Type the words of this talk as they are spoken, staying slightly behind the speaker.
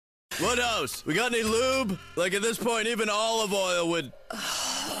What else? We got any lube? Like at this point, even olive oil would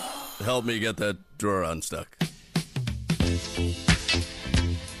help me get that drawer unstuck.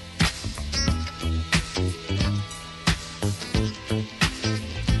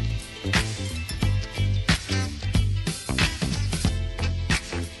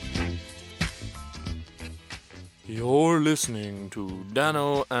 You're listening to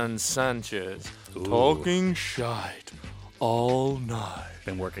Danno and Sanchez talking shite all night.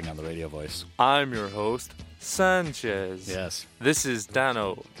 Been working on the radio voice. I'm your host, Sanchez. Yes. This is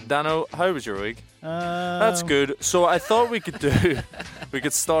Danno. Danno, how was your week? That's good. So I thought we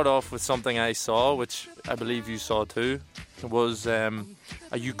could start off with something I saw, which I believe you saw too. It was a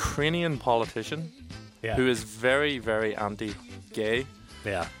Ukrainian politician who is very, very anti-gay.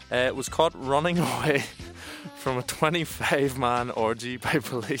 Yeah. Was caught running away from a 25-man orgy by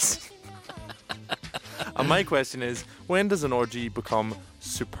police. And my question is, when does an orgy become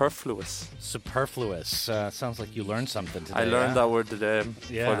superfluous? Superfluous. Sounds like you learned something today. I learned that word today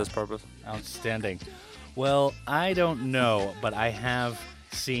for this purpose. Outstanding. Well, I don't know, but I have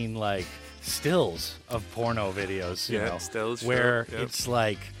seen like stills of porno videos, you know, stills, where sure, yep. it's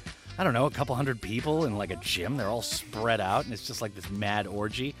like, I don't know, a couple hundred people in like a gym. They're all spread out, and it's just like this mad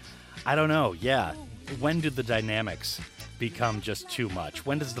orgy. I don't know. Yeah. When do the dynamics become just too much?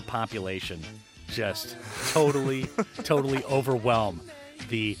 When does the population just totally overwhelm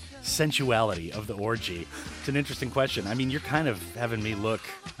the sensuality of the orgy? It's an interesting question. I mean, you're kind of having me look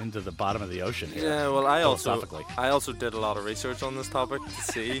into the bottom of the ocean here. Yeah, well, I also did a lot of research on this topic to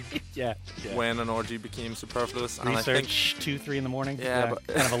see when an orgy became superfluous. And research, I think, 2-3 in the morning. But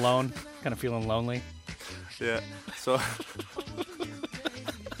kind of alone, kind of feeling lonely. Yeah, so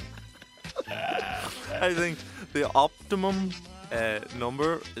I think the optimum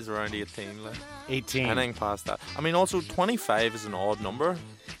number is around 18. Like 18. Anything past that. I mean, also 25 is an odd number.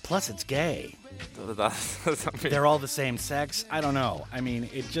 Plus, it's gay. I mean, they're all the same sex. I don't know. I mean,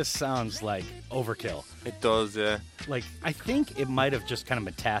 it just sounds like overkill. It does, yeah. Like, I think it might have just kind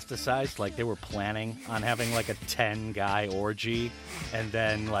of metastasized. Like, they were planning on having like a 10-guy orgy, and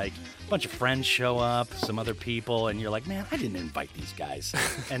then like a bunch of friends show up, some other people, and you're like, man, I didn't invite these guys.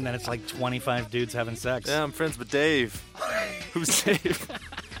 And then it's like 25 dudes having sex. Yeah, I'm friends with Dave. Who's Dave?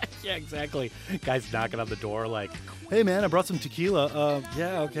 Yeah, exactly. Guy's knocking on the door like, hey, man, I brought some tequila.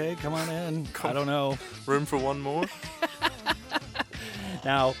 Yeah, okay, come on in. I don't know. Room for one more?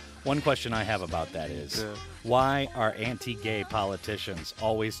 Now, one question I have about that is, why are anti-gay politicians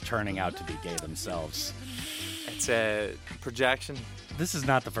always turning out to be gay themselves? It's a projection. This is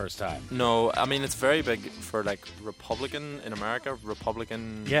not the first time. No, I mean, it's very big for, like, Republican in America.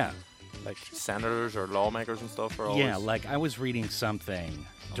 Republican... Yeah. Like senators or lawmakers and stuff are always... Yeah, like I was reading something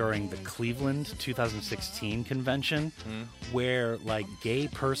during the Cleveland 2016 convention where like gay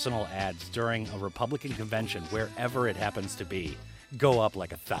personal ads during a Republican convention, wherever it happens to be, go up like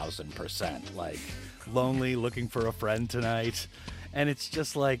 1,000%. Like, lonely, looking for a friend tonight. And it's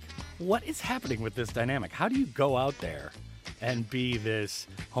just like, what is happening with this dynamic? How do you go out there and be this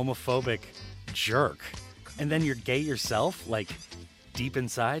homophobic jerk and then you're gay yourself, like deep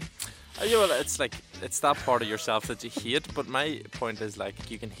inside? Yeah, well, it's that part of yourself that you hate, but my point is, like,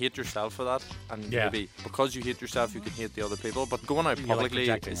 you can hate yourself for that, and maybe because you hate yourself, you can hate the other people, but going out publicly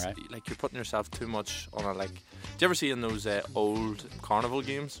is, right? like, you're putting yourself too much on a, like, do you ever see in those old carnival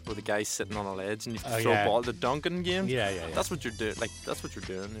games where the guy's sitting on a ledge and you have to throw a ball, the dunking game? Yeah. That's what you're doing, like, that's what you're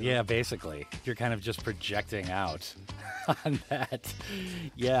doing. Yeah, know? Basically. You're kind of just projecting out on that.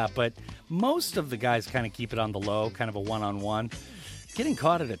 Yeah, but most of the guys kind of keep it on the low, kind of a one-on-one. Getting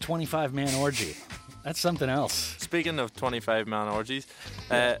caught at a 25-man orgy, that's something else. Speaking of 25-man orgies,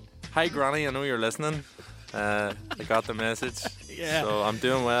 hi Granny, I know you're listening. I got the message. Yeah. So I'm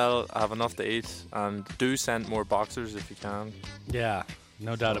doing well, I have enough to eat, and do send more boxers if you can. Yeah,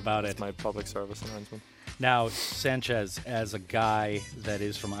 no doubt about it. It's my public service announcement. Now, Sanchez, as a guy that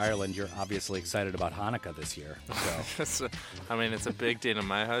is from Ireland, you're obviously excited about Hanukkah this year. So. I mean, it's a big deal in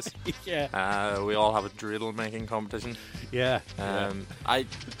my house. Yeah. We all have a dreidel making competition. Yeah. I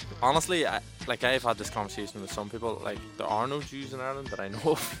honestly, I've had this conversation with some people. Like, there are no Jews in Ireland that I know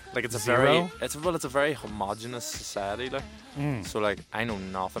of. Like, it's a very homogenous society. Like, so like, I know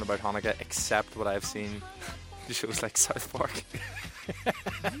nothing about Hanukkah except what I've seen. Shows like South Park.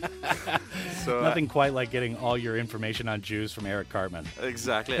 So, nothing quite like getting all your information on Jews from Eric Cartman.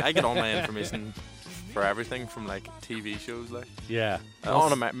 Exactly. I get all my information for everything from like TV shows, like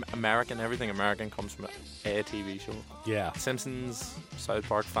on American. Everything American comes from a TV show. Yeah, Simpsons, South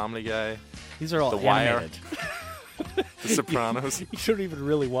Park, Family Guy. These are all The animated. Wire. The Sopranos. You don't even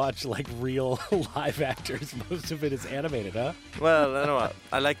really watch like real live actors. Most of it is animated, huh? Well, I know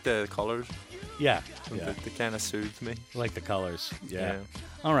I like the colors. Yeah. They kind of soothe me. I like the colors. Yeah. Yeah.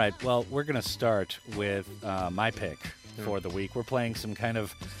 All right. Well, we're going to start with my pick for the week. We're playing some kind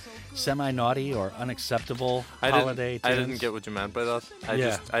of semi-naughty or unacceptable holiday tunes. I didn't get what you meant by that.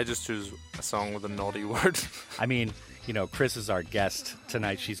 I just choose a song with a naughty word. I mean, Chris is our guest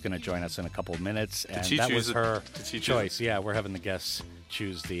tonight. She's going to join us in a couple of minutes. And that was her choice. Yeah, we're having the guests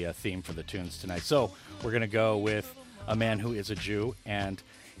choose the theme for the tunes tonight. So we're going to go with a man who is a Jew, and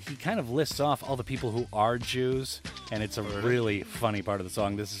he kind of lists off all the people who are Jews, and it's a really funny part of the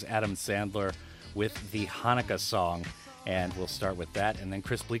song. This is Adam Sandler with the Hanukkah song, and we'll start with that, and then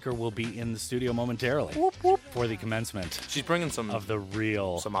Chris Bleeker will be in the studio momentarily for the commencement. She's bringing some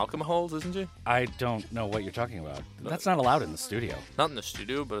alcohols, isn't she? I don't know what you're talking about. That's not allowed in the studio. Not in the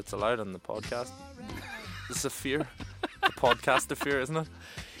studio, but it's allowed on the podcast. It's a fear. The podcast of fear, isn't it?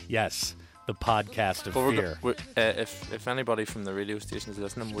 Yes. The podcast of fear. If anybody from the radio station is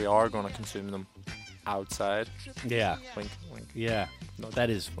listening, we are going to consume them outside. Yeah. Wink, wink. Yeah. That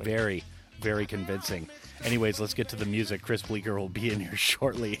is very, very convincing. Anyways, let's get to the music. Chris Bleeker will be in here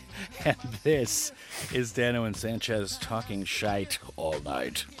shortly. And this is Danno and Sanchez talking shite all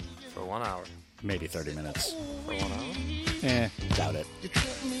night. For 1 hour. Maybe 30 minutes. For 1 hour? Doubt it. You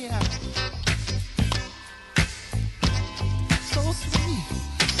trip me out. So sweet.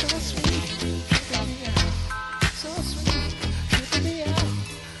 So sweet. Tripping me out. So sweet. Tripping me out.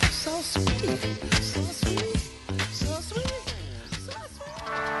 So sweet. So sweet. So sweet. So sweet.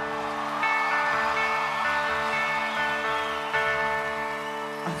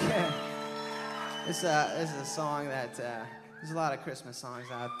 Okay. This is a song that there's a lot of Christmas songs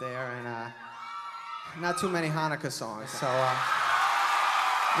out there, and not too many Hanukkah songs. So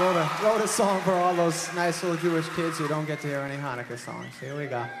wrote a song for all those nice little Jewish kids who don't get to hear any Hanukkah songs. Here we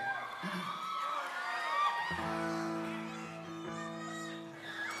go.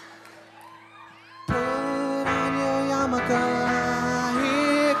 Put on your yarmulke,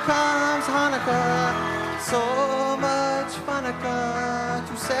 here comes Hanukkah. So much Hanukkah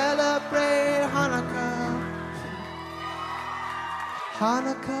to celebrate Hanukkah.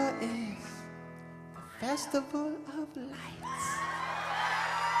 Hanukkah is the festival of lights.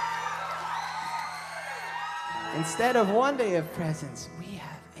 Instead of one day of presents, we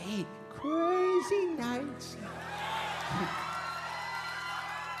have 8 crazy nights.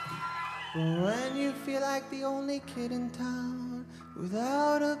 When you feel like the only kid in town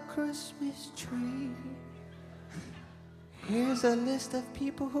without a Christmas tree, here's a list of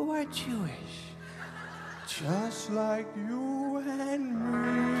people who are Jewish, just like you and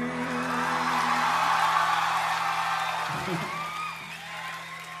me.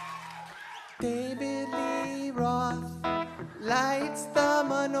 David Lee Roth lights the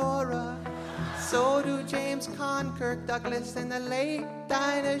menorah. So do James Conn, Kirk Douglas, and the late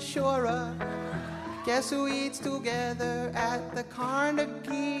Dinah Shore. Guess who eats together at the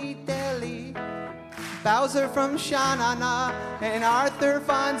Carnegie Deli? Bowser from Sha-Na-Na and Arthur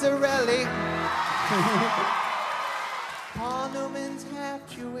Fonzarelli. Paul Newman's half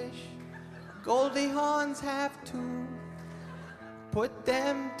Jewish, Goldie Hawn's half too. Put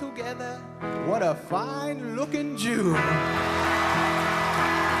them together, what a fine-looking Jew.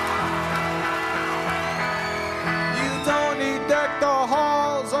 You don't need deck the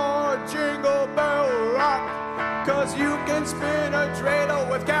halls or jingle bell rock, 'cause you can spin a dreidel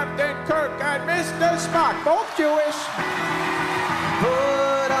with Captain Kirk and Mr. Spock, both Jewish.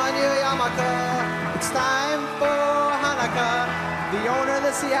 Put on your yarmulke, it's time for Hanukkah. The owner of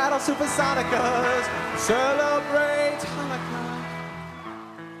the Seattle Supersonicas celebrates Hanukkah.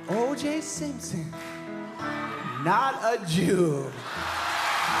 O.J. Simpson, not a Jew.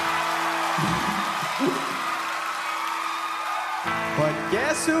 But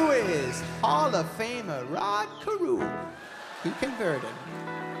guess who is? Hall of Famer Rod Carew. He converted.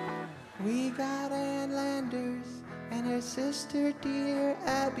 We got Ann Landers and her sister, dear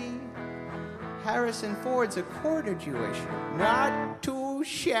Abby. Harrison Ford's a quarter Jewish, not too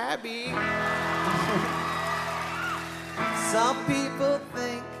shabby. Some people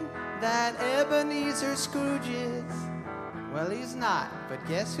think that Ebenezer Scrooge is. Well, he's not, but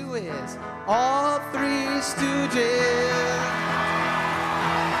guess who is? All 3 Stooges.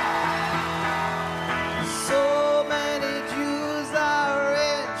 So many Jews are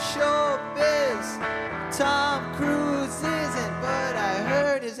in showbiz. Tom Cruise isn't, but I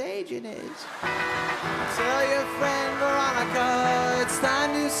heard his agent is. Tell your friend Veronica, it's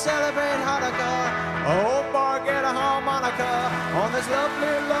time to celebrate Hanukkah. I hope I get a harmonica. Hanukkah, on this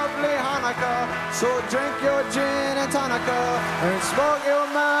lovely, lovely Hanukkah. So drink your gin and tonica and smoke your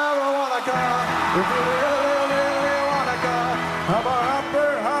marijuana. If you really wanna have a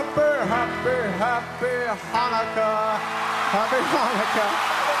happy Hanukkah. Happy Hanukkah.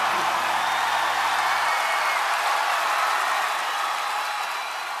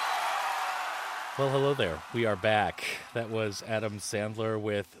 Well, hello there. We are back. That was Adam Sandler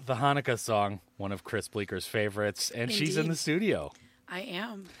with the Hanukkah song, one of Chris Bleeker's favorites, and she's in Indeed. the studio. I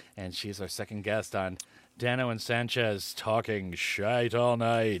am. And she's our second guest on Danno and Sanchez talking shite all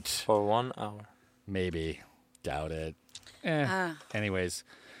night. For 1 hour. Maybe. Doubt it. Anyways,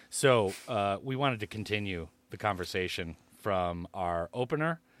 so we wanted to continue the conversation from our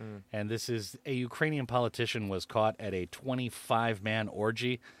opener, and this is a Ukrainian politician was caught at a 25-man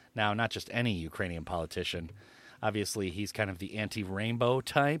orgy. Now, not just any Ukrainian politician. Obviously, he's kind of the anti-rainbow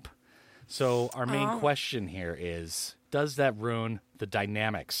type. So our main question here is, does that ruin the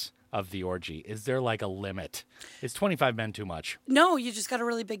dynamics of the orgy? Is there like a limit? Is 25 men too much? No, you just got a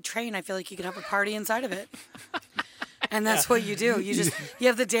really big train. I feel like you could have a party inside of it. And that's what you do. You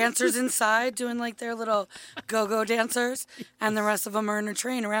have the dancers inside doing like their little go-go dancers, and the rest of them are in a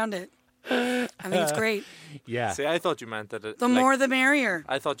train around it. I think it's great. Yeah. See, I thought you meant that The more the merrier.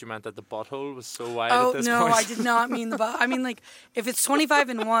 I thought you meant that the butthole was so wide Oh, at this no, point. I did not mean the I mean, like, if it's 25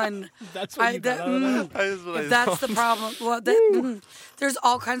 and 1, That's what you got out of that? if that's the problem, well, there's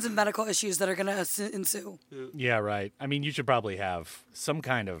all kinds of medical issues that are going to ensue. Yeah, right. I mean, you should probably have some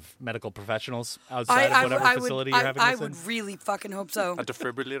kind of medical professionals outside of whatever facility you're having I this would in. really fucking hope so. A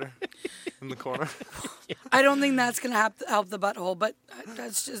defibrillator in the corner. I don't think that's going to help the butthole, but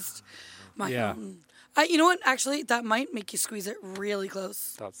that's just my Yeah. own. You know what? Actually, that might make you squeeze it really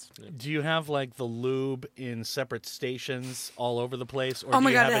close. Do you have like the lube in separate stations all over the place, or Oh do my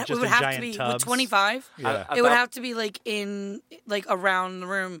you god, have it it just would in have giant to be tubs? with 25. Yeah. It would have to be like in like around the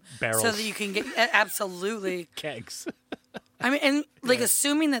room so Barrels. that you can get absolutely. Kegs. I mean, and like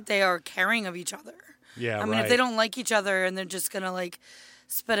assuming that they are caring of each other. Yeah, I mean, right. if they don't like each other and they're just gonna like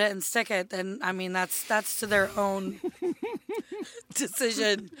spit it and stick it, then I mean that's to their own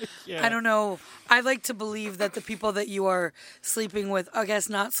decision. Yeah. I don't know. I like to believe that the people that you are sleeping with, I guess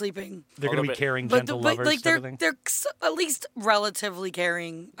not sleeping, They're going to be bit. caring, but, gentle but lovers. like everything. they're at least relatively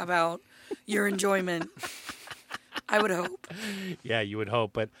caring about your enjoyment. I would hope. Yeah, you would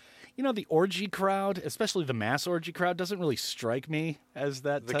hope, but you know, the orgy crowd, especially the mass orgy crowd, doesn't really strike me as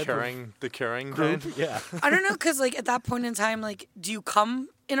that The type caring of group. kind. Yeah. I don't know, because like at that point in time, like, do you come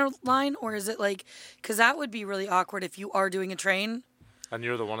in a line, or is it like, because that would be really awkward if you are doing a train And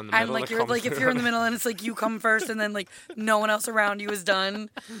you're the one in the and middle. like that you're comes like if through. you're in the middle and it's like you come first and then like no one else around you is done.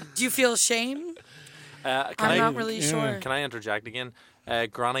 Do you feel shame? I'm not really sure. Can I interject again?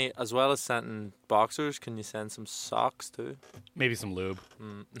 Granny, as well as sending boxers, can you send some socks too? Maybe some lube.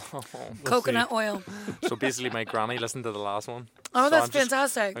 Coconut oil. So basically, my granny listened to the last one. Oh, So that's I'm just-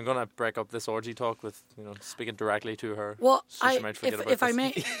 fantastic. I'm gonna break up this orgy talk with speaking directly to her. Well, so she might forget about if I this.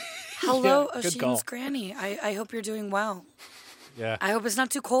 may, hello, Yeah, good call. Ocean's Granny. I hope you're doing well. Yeah. I hope it's not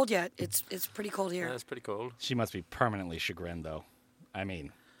too cold yet. It's pretty cold Yeah, here. it's pretty cold. She must be permanently chagrined, though. I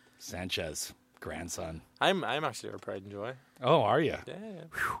mean, Sanchez, grandson. I'm actually her pride and joy. Oh, are you? Yeah.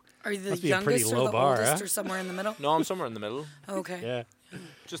 Are you the Must be a pretty youngest or low the bar, oldest huh? or somewhere in the middle? No, I'm somewhere in the middle. Okay. Yeah.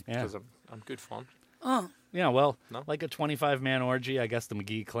 Just Yeah. because I'm good fun. Oh, Yeah, well, No? like a 25-man orgy, I guess the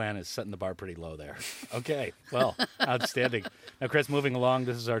McGee clan is setting the bar pretty low there. Okay, well, outstanding. Now, Chris, moving along,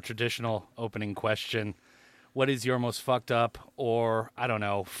 this is our traditional opening question. What is your most fucked up or, I don't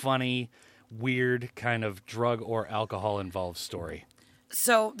know, funny, weird kind of drug or alcohol-involved story?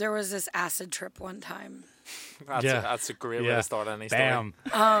 so there was this acid trip one time. That's a great way to start any story.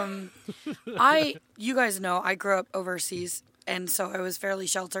 Bam. You guys know, I grew up overseas, and so I was fairly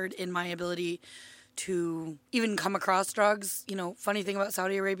sheltered in my ability to even come across drugs. You know, funny thing about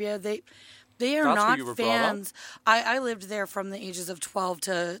Saudi Arabia, they are That's where not you were brought up? fans. I lived there from the ages of 12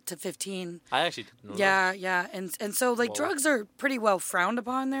 to 15. I actually didn't know that. Yeah. And so like drugs are pretty well frowned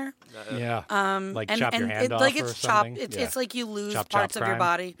upon there. Yeah. Like And chop your hand off like or it's something? chop. It's Yeah. it's like you lose Chop, parts chop of your crime?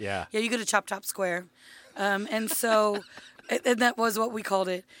 body. Yeah. Yeah, you go to chop chop square, and so. And that was what we called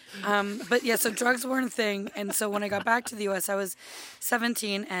it. But yeah, so drugs weren't a thing. And so when I got back to the U.S., I was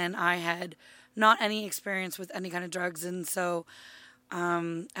 17 and I had not any experience with any kind of drugs. And so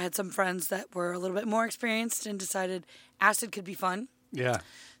I had some friends that were a little bit more experienced and decided acid could be fun. Yeah.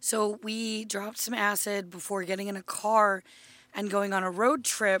 So we dropped some acid before getting in a car and going on a road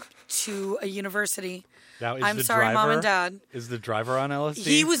trip to a university. Now, is I'm the sorry, Mom and driver- Dad. Is the driver on LSD?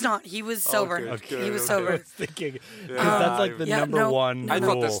 He was not. He was sober. good, He was okay. I sober. was thinking, 'cause that's like the number one I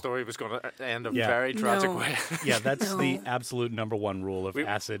rule. thought this story was going to end a Yeah. very tragic No. way. Yeah, that's No. the absolute number one rule of We-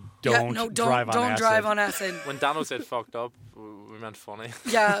 acid. Yeah, Don't no, drive on don't acid. drive on acid. When Danno said fucked up, we meant funny.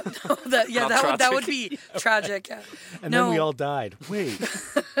 Yeah, no, Not that would be tragic. Yeah. And no, then we all died. Wait.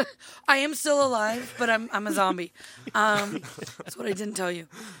 I am still alive, but I'm a zombie. That's what I didn't tell you.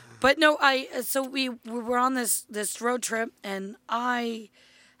 But no, so we were on this road trip, and I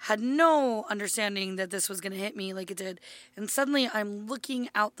had no understanding that this was going to hit me like it did. And suddenly I'm looking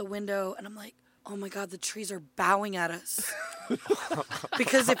out the window, and I'm like, oh my God, the trees are bowing at us.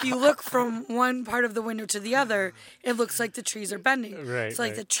 Because if you look from one part of the window to the other, it looks like the trees are bending. Right, So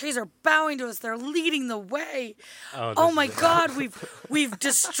like right. the trees are bowing to us. They're leading the way. Oh, Oh this my is- God, we've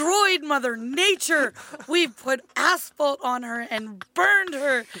destroyed Mother Nature. We've put asphalt on her and burned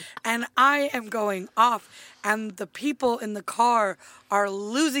her. And I am going off. And the people in the car are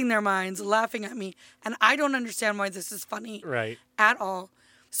losing their minds, laughing at me. And I don't understand why this is funny Right. at all.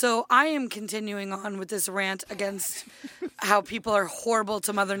 So I am continuing on with this rant against how people are horrible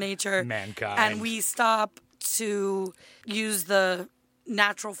to Mother Nature. Mankind. And we stop to use the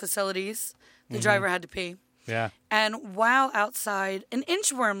natural facilities. The driver had to pee. Yeah. And while outside, an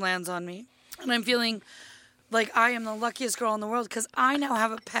inchworm lands on me. And I'm feeling like I am the luckiest girl in the world because I now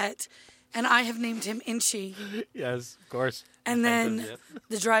have a pet. And I have named him Inchy. Yes, of course. And then Yep.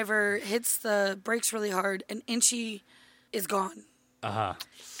 the driver hits the brakes really hard, and Inchy is gone. Uh-huh.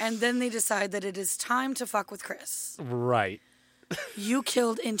 And then they decide that it is time to fuck with Chris. Right. You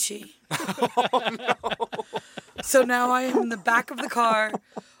killed Inchy. So now I am in the back of the car,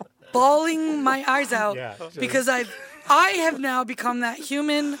 bawling my eyes out Yeah, just- because I have now become that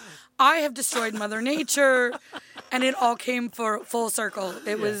human. I have destroyed Mother Nature, and it all came for full circle.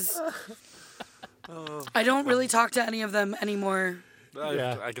 It was. I don't really talk to any of them anymore,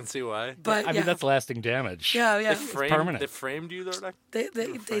 Yeah. I can see why. but I mean, that's lasting damage. yeah. permanent. They framed you there, like. They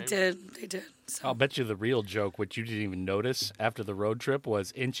did. So. I'll bet you the real joke, which you didn't even notice after the road trip,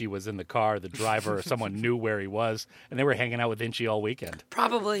 was Inchy was in the car. The driver or someone knew where he was, and they were hanging out with Inchy all weekend.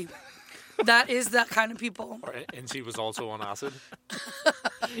 Probably. That is that kind of people. And she was also on acid.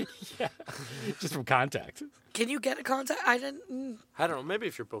 Just from contact. Can you get a contact? I didn't. I don't know. Maybe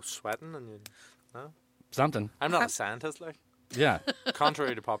if you're both sweating and you. Something. I'm not a scientist, like. Yeah.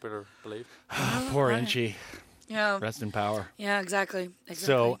 Contrary to popular belief. Poor Inchy. Yeah. Rest in power. Yeah. Exactly.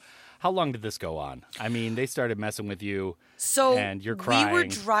 So, how long did this go on? I mean, they started messing with you. So and you're we crying. were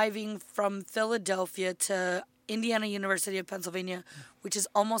driving from Philadelphia to Indiana University of Pennsylvania, which is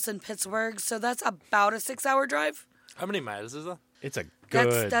almost in Pittsburgh. So that's about a 6-hour drive. How many miles is that? It's a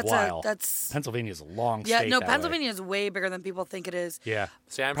good while. That's Pennsylvania's a long yeah. state. No, that way. Pennsylvania is way bigger than people think it is. Yeah.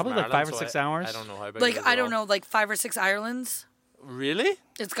 See, I'm Probably from like Ireland, 5 or so 6 I hours. don't know how big Like it is I at don't all. know, like 5 or 6 islands. Really?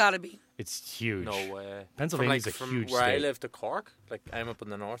 It's got to be. It's huge. No way. Pennsylvania's from, like, a huge from where I state. live to Cork, like I'm up in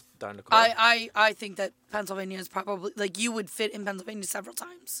the north, down to Cork. I think that Pennsylvania is probably like you would fit in Pennsylvania several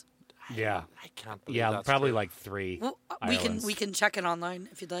times. Yeah. I can't believe Yeah, that's probably true. like 3 Well, islands. we can check it online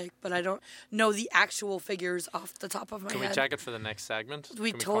if you'd like, but I don't know the actual figures off the top of my Can head. we check it for the next segment?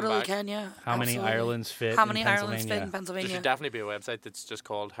 We come totally back? can, yeah. How many Absolutely. islands fit How in many islands fit in Pennsylvania? There Pennsylvania? should definitely be a website that's just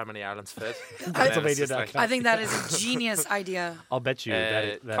called How Many Islands Fit. Pennsylvania.com. I think that is a genius idea. I'll bet you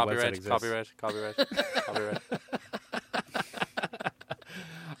that website copyright, exists. copyright.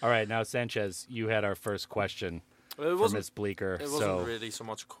 All right, now Sanchez, you had our first question Well, it for wasn't. Miss Bleeker. It wasn't So really so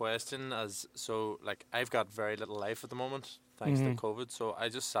much a question as like I've got very little life at the moment thanks Mm-hmm. to COVID. So I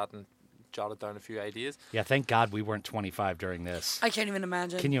just sat and jotted down a few ideas. yeah, thank God we weren't 25 during this. I can't even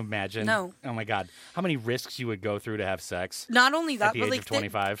imagine. Can you imagine? No. Oh my God, how many risks you would go through to have sex? Not only that, the but age like of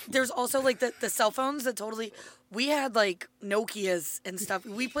 25? there's also like the cell phones that totally. We had like Nokias and stuff.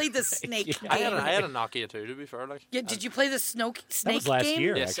 We played the snake game. I had a Nokia too, to be fair. Like Yeah, did you play the snake That was last game?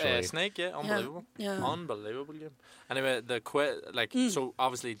 year, yes, actually. Snake, yeah, unbelievable, yeah. unbelievable game. Anyway, so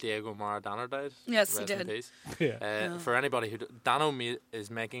obviously Diego Maradona died. Yes, he Rest in did. peace. Yeah. For anybody who Danno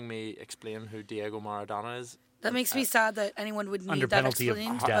is making me explain who Diego Maradona is. That makes me sad that anyone would need Under that penalty of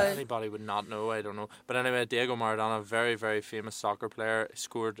explained. death. But Anybody would not know. I don't know. But anyway, Diego Maradona, very very famous soccer player,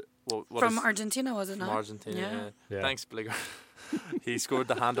 scored what from is- Argentina, was it from not? Argentina. Yeah. Yeah. Thanks, Bleeker. He scored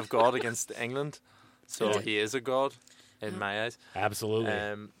the hand of God against England, so he is a god in my eyes. Absolutely.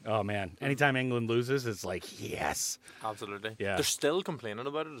 Oh man, anytime England loses, it's like, yes. Absolutely. Yeah. They're still complaining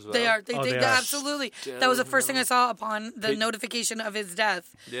about it as well. They are. Oh, They they are. absolutely. That was the first thing I saw upon the They- notification of his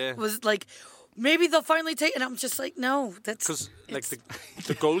death. Yeah. Was like, maybe they'll finally take. And I'm just like, no, that's Because like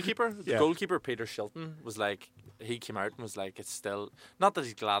the goalkeeper, Yeah. goalkeeper Peter Shilton was like, he came out and was like, it's still not that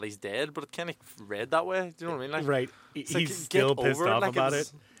he's glad he's dead, but it kind of read that way. Do you know what I mean? Like, Right. it's He's like, still get pissed over off like about was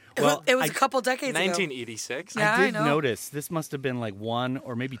it. Well, it was a couple decades ago. 1986. Yeah. I did know. notice this must have been like 1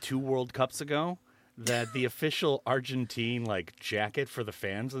 or maybe 2 World Cups ago that the official Argentine like jacket for the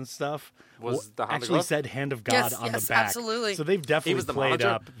fans and stuff Was the hand of actually God? said "Hand of God" Yes, on yes, the back. absolutely. So they've He definitely was the played manager.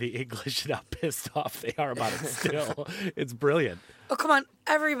 up the English and how pissed off they are about it still. It's brilliant. Oh, come on.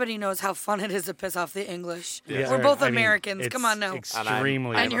 Everybody knows how fun it is to piss off the English. Yeah, We're both I mean, Americans. it's Come on now.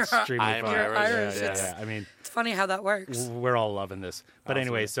 Extremely, And you're- extremely I'm fun. You're Irish. Yeah, It's- yeah. I mean, It's funny how that works. we're all loving this. But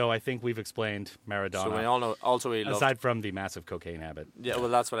anyway, so I think we've explained Maradona. So we all know. Also, he loved. aside from the massive cocaine habit. Yeah, well,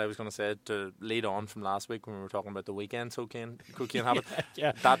 that's what I was going to say to lead on from last week when we were talking about the weekend cocaine habit.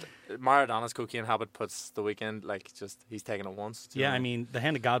 Yeah. That Maradona's cocaine habit puts the weekend like just he's taking it once. Do you Yeah, know? I mean, the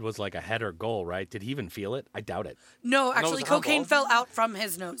hand of God was like a header goal, right? Did he even feel it? I doubt it. No, actually, it's a cocaine handball. fell out from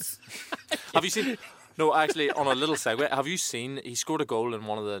his nose. Have you seen? No, actually, on a little segue, have you seen? He scored a goal in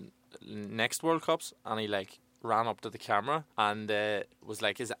one of the next World Cups, and he like ran up to the camera and was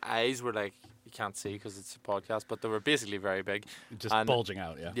like his eyes were like you can't see because it's a podcast, but they were basically very big, Just and, bulging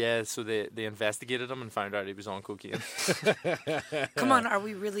out, yeah. Yeah, so they investigated him and found out he was on cocaine. Come on, are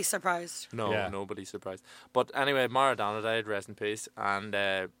we really surprised? No, Yeah. nobody's surprised. But anyway, Maradona died, rest in peace. And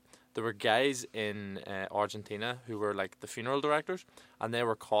there were guys in Argentina who were like the funeral directors, and they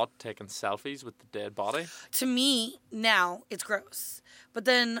were caught taking selfies with the dead body. To me, now, it's gross. But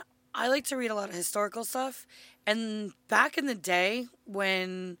then I like to read a lot of historical stuff. And back in the day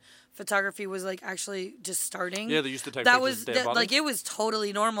when photography was like actually just starting. Yeah, they used to take that pictures was of dead that, bodies. like it was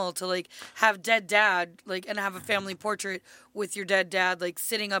totally normal to like have dead dad like and have a family portrait with your dead dad like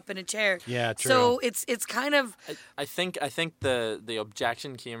sitting up in a chair. Yeah, true. So it's kind of I think the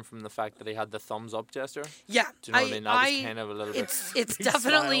objection came from the fact that he had the thumbs up gesture. yeah. Do you know what I mean? That was kind of a little bit. It's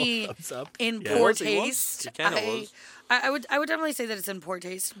definitely Smile, thumbs up. in Yeah. poor Was, he was. taste. He kinda was. I would definitely say that it's in poor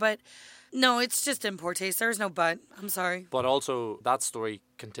taste, but no, it's just in poor taste. There's no but. I'm sorry. But also, that story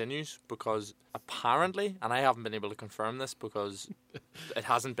continues because apparently, and I haven't been able to confirm this because it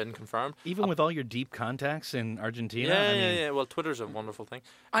hasn't been confirmed. Even with all your deep contacts in Argentina, Yeah, I mean, yeah. Well, Twitter's a wonderful thing.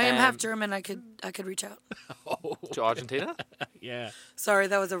 I am half Um, German. I could reach out. to Argentina. yeah. Sorry,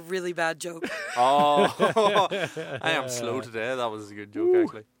 that was a really bad joke. Oh, I am slow today. That was a good joke,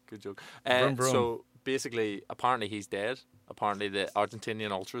 actually. Good joke. Vroom, vroom. So basically, apparently he's dead. Apparently the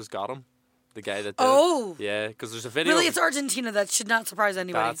Argentinian ultras got him. The guy that did Oh. it. Yeah, because there's a video. Really, of- it's Argentina. That should not surprise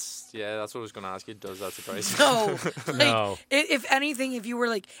anybody. that's what I was going to ask you. Does that surprise you? No, like, No. If anything, if you were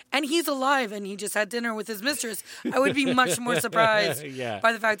like, and he's alive and he just had dinner with his mistress, I would be much more surprised Yeah.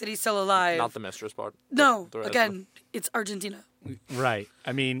 by the fact that he's still alive. Not the mistress part. No, the rest of again, it's Argentina. Right.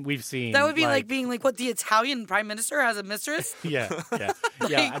 I mean, we've seen That would be like being like, what, the Italian prime minister has a mistress? yeah, yeah,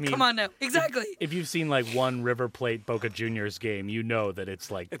 Like, yeah. I mean, come on now. Exactly. if you've seen like one River Plate Boca Juniors game, you know that it's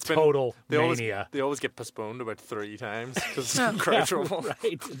like It's been- total They mania. always get postponed about 3 times because it's crowd trouble.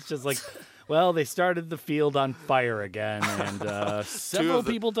 Right. It's just like, well, they started the field on fire again, and several of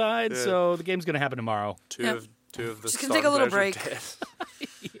the- people died, yeah. so the game's going to happen tomorrow. Two Yeah. of the Just gonna take a little starting break. players are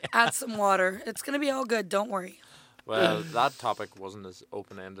dead. Add some water. It's going to be all good. Don't worry. Well, that topic wasn't as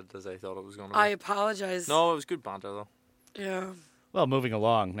open-ended as I thought it was going to be. I apologize. No, it was good banter though. Yeah. Well, moving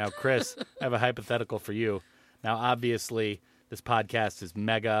along. Now, Chris, I have a hypothetical for you. Now, obviously, this podcast is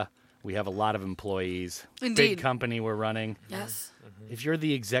mega. We have a lot of employees. Indeed. Big company we're running. Yes. If you're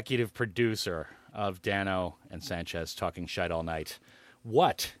the executive producer of Danno and Sanchez Talking Shite All Night,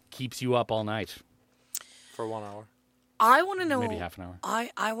 what keeps you up all night? For 1 hour. I want to know. Maybe half an hour.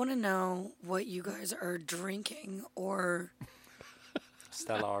 I want to know what you guys are drinking or.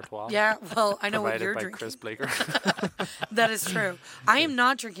 Stella Artois. Yeah, well, I know what Provided you're by drinking. Chris Bleeker. That is true. I am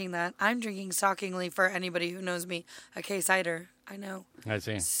not drinking that. I'm drinking, shockingly, for anybody who knows me, a K-cider. I know. I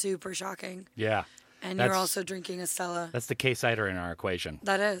see. Super shocking. Yeah. And That's- you're also drinking a Stella. That's the K-cider in our equation.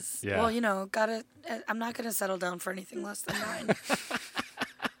 That is. Yeah. Well, I'm not going to settle down for anything less than 9.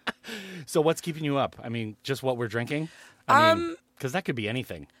 So what's keeping you up? I mean, just what we're drinking? I mean, because that could be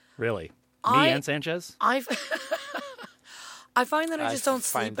anything, really. Me and Sanchez? I find that I I just don't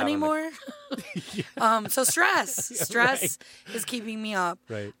find sleep that on the- anymore. So stress is keeping me up.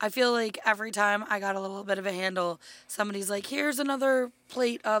 Right. I feel like every time I got a little bit of a handle, somebody's like, here's another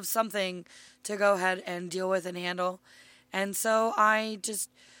plate of something to go ahead and deal with and handle. And so I just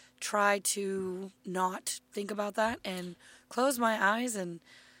try to not think about that and close my eyes and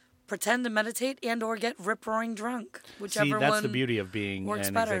pretend to meditate and or get rip-roaring drunk. Whichever See, that's one the beauty of being works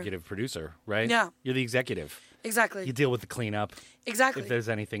an better. executive producer, right? Yeah. You're the executive. Exactly. You deal with the cleanup Exactly. if there's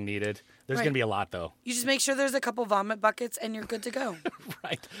anything needed. There's Right. going to be a lot, though. You just make sure there's a couple vomit buckets and you're good to go.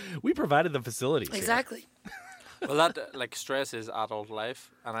 Right. We provided the facilities. here. Exactly. Well, that like stress is adult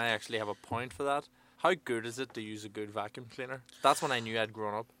life, and I actually have a point for that. How good is it to use a good vacuum cleaner? That's when I knew I'd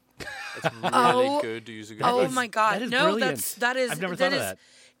grown up. It's really good to use a good vacuum cleaner. Oh my God! That is No, brilliant. that is. I've never thought of that.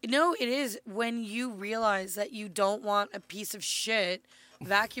 No, it is when you realize that you don't want a piece of shit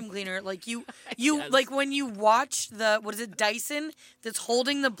vacuum cleaner. Like you like when you watch what is it, Dyson that's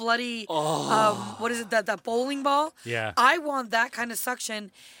holding the bloody what is it, that bowling ball? Yeah. I want that kind of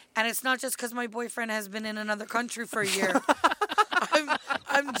suction, and it's not just because my boyfriend has been in another country for a year.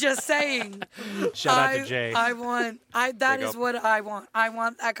 I'm just saying. Shout out to Jay. That is what I want. I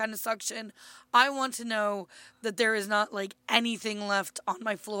want that kind of suction. I want to know that there is not like anything left on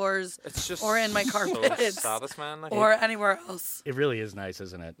my floors or in my carpets or anywhere else. It really is nice,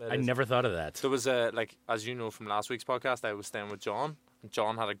 isn't it? I never thought of that. There was like, as you know from last week's podcast, I was staying with John.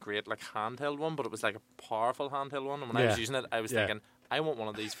 John had a great like handheld one, but it was like a powerful handheld one. And when I was using it, I was thinking, I want one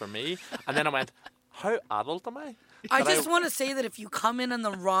of these for me. And then I went, how adult am I? I just want to say that if you come in on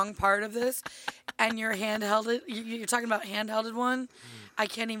the wrong part of this and you're handhelded, you're talking about handhelded one. I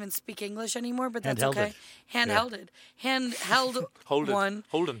can't even speak English anymore, but that's okay. Handhelded. Handheld one.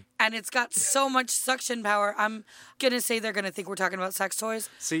 Holden. And it's got so much suction power. I'm going to say they're going to think we're talking about sex toys.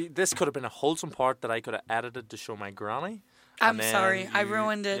 See, this could have been a wholesome part that I could have edited to show my granny. I'm sorry. I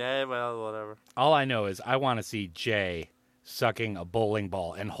ruined it. Yeah, well, whatever. All I know is I want to see Jay sucking a bowling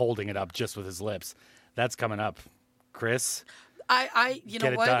ball and holding it up just with his lips. That's coming up. Chris? You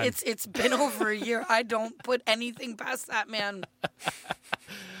know what? It's been over a year. I don't put anything past that man.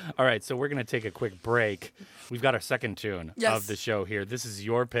 All right, so we're going to take a quick break. We've got our second tune of the show here. This is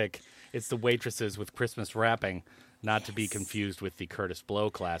your pick. It's The Waitresses with Christmas Wrapping, not to be confused with the Curtis Blow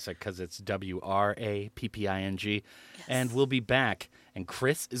classic because it's WRAPPING. Yes. And we'll be back, and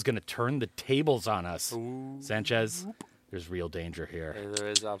Chris is going to turn the tables on us. Ooh. Sanchez, there's real danger here. Yeah, there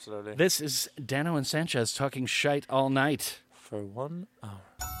is, absolutely. This is Danno and Sanchez talking shite all night. For 1 hour.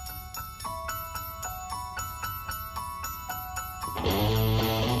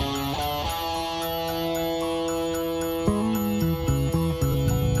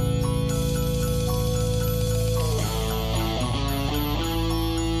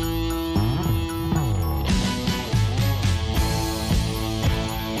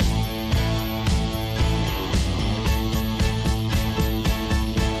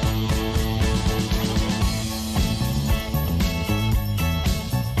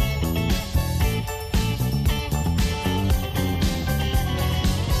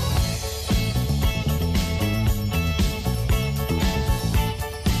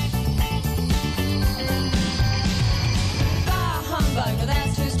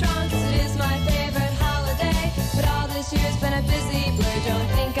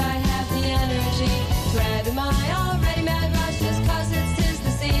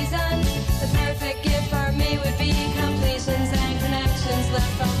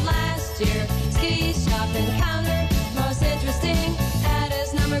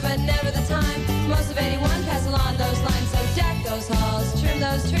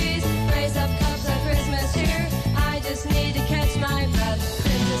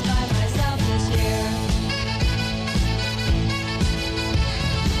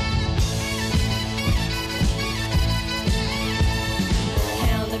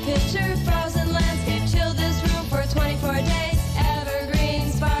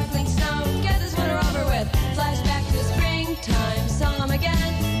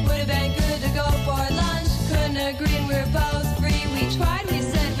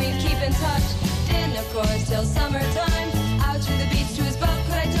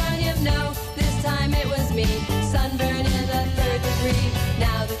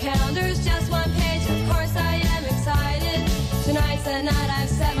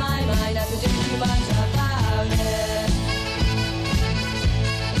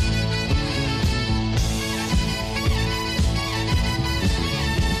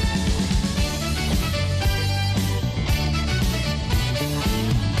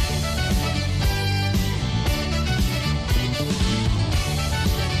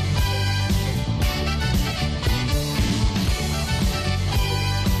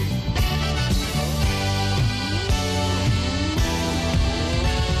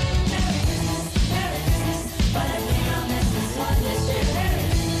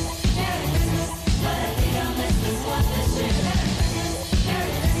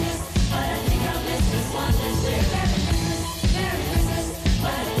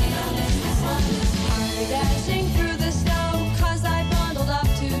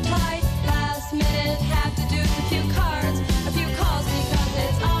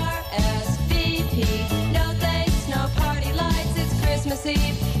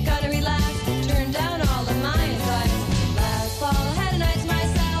 Gonna relax, turn down all of my anxiety.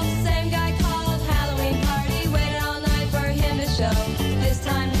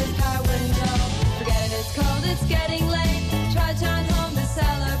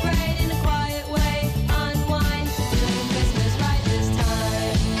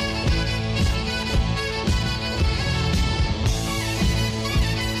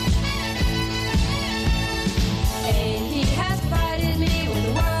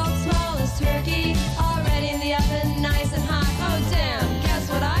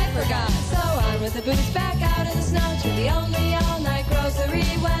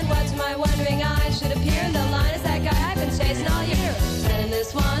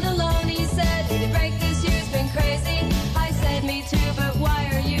 this one alone. He said the break this year's been crazy. I said me too, but why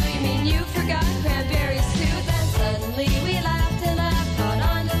are you? You mean you forgot cranberries too? Then suddenly we laughed and laughed, caught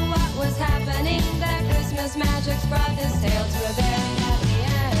on to what was happening. That Christmas magic's brought this tale to a very happy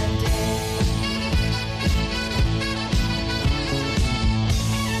ending.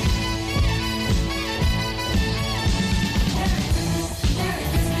 Merry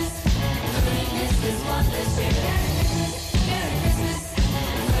Christmas, couldn't miss this one this year. Merry Christmas,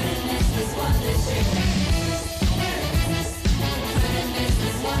 couldn't miss this one this year. Merry Christmas, couldn't miss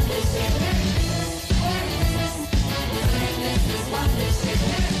this one this year. Merry Christmas, couldn't miss this one this year.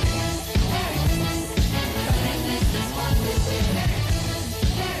 Merry Christmas, couldn't miss this one this year.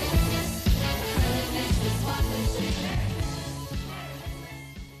 Merry Christmas, couldn't miss this one this year.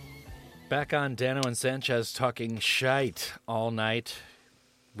 Back on Danno and Sanchez talking shite all night.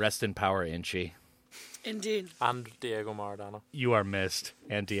 Rest in power, Inchy. Indeed. And Diego Maradona. You are missed.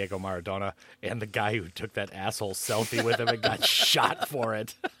 And Diego Maradona. And the guy who took that asshole selfie with him and got shot for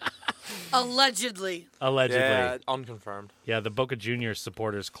it. Allegedly. Allegedly. Yeah, unconfirmed. Yeah, the Boca Juniors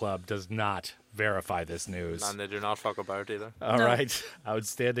Supporters Club does not verify this news. And they do not fuck about either. All right.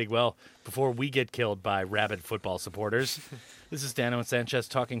 Outstanding. Well, before we get killed by rabid football supporters, this is Danno and Sanchez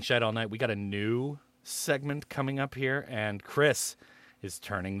talking shite all night. We got a new segment coming up here, and Chris is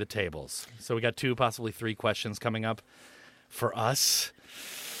turning the tables. So we got 2, possibly 3 questions coming up for us.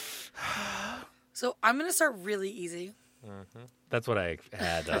 So I'm going to start really easy. That's what I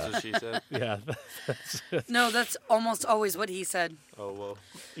had. That's what she said. Yeah. No, that's almost always what he said. Oh, well.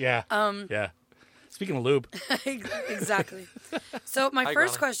 Yeah. Yeah. Speaking of lube. Exactly. So my Hi,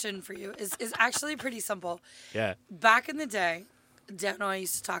 first Grandma. question for you is actually pretty simple. Yeah. Back in the day, Danno and I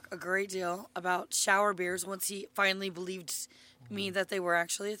used to talk a great deal about shower beers once he finally believed me that they were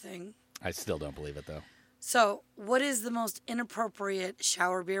actually a thing. I still don't believe it, though. So, what is the most inappropriate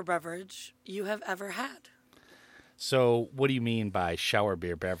shower beer beverage you have ever had? So, what do you mean by shower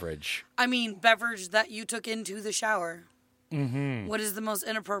beer beverage? I mean, beverage that you took into the shower. Mm-hmm. What is the most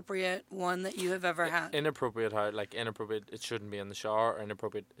inappropriate one that you have ever had? Inappropriate, how, like, inappropriate, it shouldn't be in the shower, or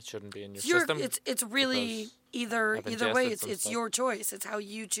inappropriate, it shouldn't be in your You're- system. It's really either I've way. ingested It's some stuff. your choice. It's how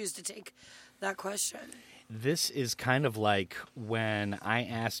you choose to take that question. This is kind of like when I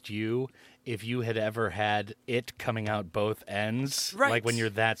asked you if you had ever had it coming out both ends. Right. Like when you're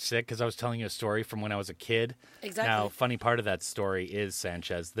that sick, because I was telling you a story from when I was a kid. Exactly. Now, funny part of that story is,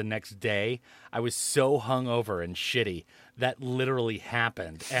 Sanchez, the next day, I was so hungover and shitty that literally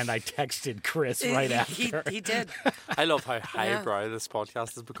happened. And I texted Chris right after. He did. I love how highbrow this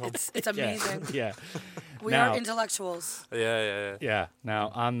podcast has become. It's amazing. Yeah. We Now- are intellectuals. Yeah. Yeah. Now,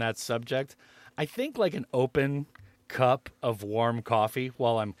 on that subject, I think like an open cup of warm coffee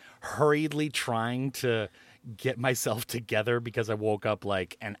while I'm hurriedly trying to get myself together because I woke up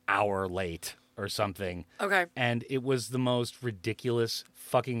like an hour late or something. Okay. And it was the most ridiculous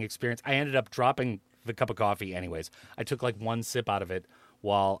fucking experience. I ended up dropping the cup of coffee anyways. I took like one sip out of it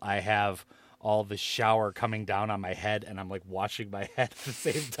while I have all the shower coming down on my head and I'm like washing my head at the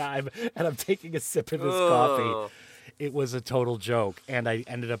same time and I'm taking a sip of this coffee. It was a total joke, and I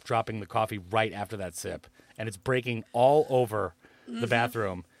ended up dropping the coffee right after that sip, and it's breaking all over the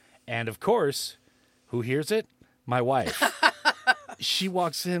bathroom. And of course, who hears it? My wife. She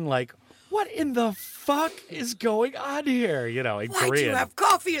walks in like, "What in the fuck is going on here?" You know, in Why'd Korean. you have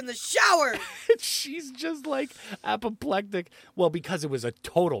coffee in the shower? She's just like apoplectic. Well, because it was a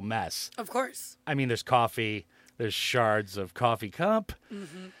total mess. Of course. I mean, there's coffee, there's shards of coffee cup.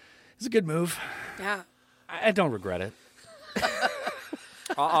 It's a good move. Yeah. I don't regret it.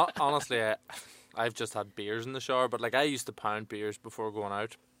 Honestly, I've just had beers in the shower, but like I used to pound beers before going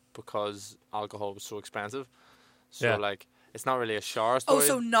out because alcohol was so expensive. So Yeah. like, it's not really a shower Oh, story.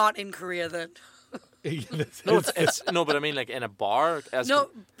 so not in Korea then? No, it's no, but I mean like in a bar. No,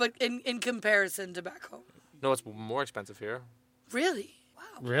 but in comparison to back home. No, it's more expensive here. Really? Wow.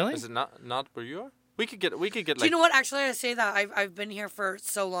 Really? Is it not where you are? We could get Do like. you know what? Actually, I say that I've been here for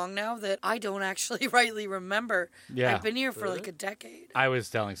so long now that I don't actually rightly remember. Yeah. I've been here for like a decade. I was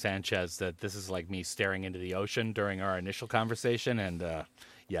telling Sanchez that this is like me staring into the ocean during our initial conversation, and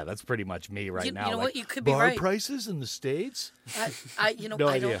yeah, that's pretty much me right now. You know like, what? You could be Bar right. prices in the States? I No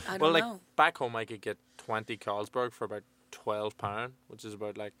I idea. don't Well, like know. back home, I could get 20 Carlsberg for about £12, which is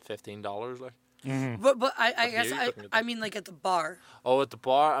about like $15. Like, But I here guess you couldn't get I that. mean like at the bar. oh, at the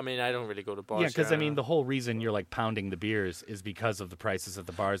bar. I mean, I don't really go to bars. Yeah, because I here. mean, the whole reason you're like pounding the beers is because of the prices at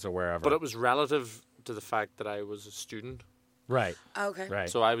the bars or wherever. But it was relative to the fact that I was a student. Right. Okay. Right.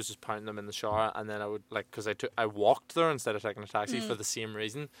 So I was just pounding them in the shower, and then I would because I walked there instead of taking a taxi for the same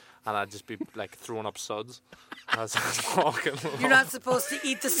reason, and I'd just be like throwing up suds as I was walking. You're not supposed to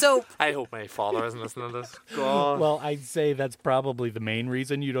eat the soap. I hope my father isn't listening to this. God. Well, I'd say that's probably the main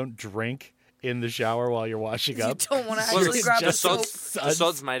reason you don't drink in the shower while you're washing You up. don't want to Well, actually it's grab the the just soap. the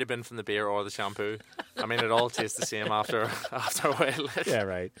suds might have been from the beer or the shampoo. I mean, it all tastes the same after a while. Yeah,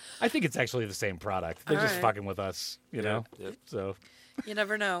 right. I think it's actually the same product. They're All just right. fucking with us, you know? Yep. So, You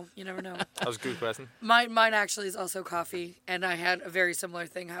never know. You never know. That was a good question. Mine actually is also coffee, and I had a very similar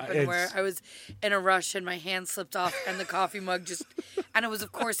thing happen where It's- I was in a rush and my hand slipped off, and the coffee mug just, and it was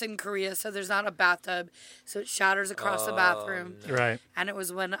of course in Korea, so there's not a bathtub, so it shatters across the bathroom, right. and it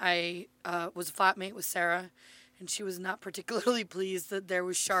was when I was a flatmate with Sarah, and she was not particularly pleased that there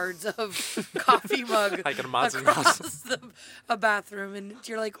was shards of coffee mug I can imagine across a bathroom, and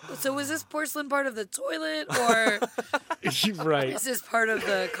you're like, so is this porcelain part of the toilet or? Right. Is this part of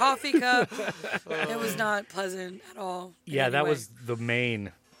the coffee cup? It was not pleasant at all. in Yeah, any that way. was the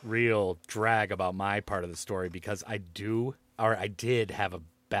main real drag about my part of the story because I did have a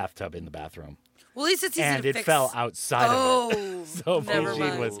bathtub in the bathroom. Well, at least it's easy And to it fix. fell outside of Oh, it. So never Fujin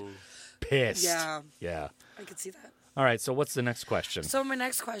mind. was pissed. Yeah. Yeah. I could see that. All right, so what's the next question? So my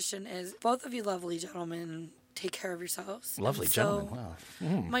next question is: both of you lovely gentlemen, take care of yourselves. Lovely And gentlemen. Wow.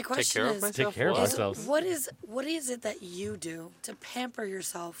 My Take question care of is: myself. Take care of What? ourselves. what is it that you do to pamper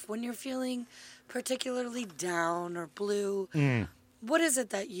yourself when you're feeling particularly down or blue? What is it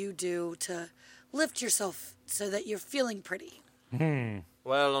that you do to lift yourself so that you're feeling pretty?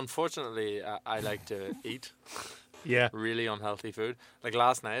 Well, unfortunately, I like to eat Yeah. really unhealthy food. Like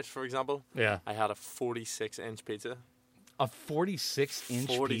last night, for example, Yeah. I had a 46-inch pizza. A 46-inch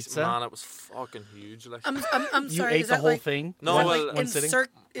 40, pizza? man, it was fucking huge. Like, I'm You sorry. ate is the that whole like, thing? No, One- well, one in sitting?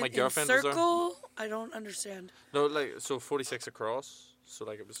 My in girlfriend was there. circle? I don't understand. no, like so 46 across. So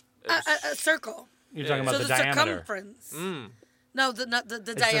like it was. A circle. You're talking Yeah. about So the the diameter. circumference. Mm. No, not the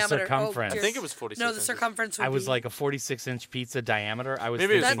the diameter. circumference. Oh, I think it was 46 No, the inches. circumference would I was be, like a 46-inch pizza diameter. I was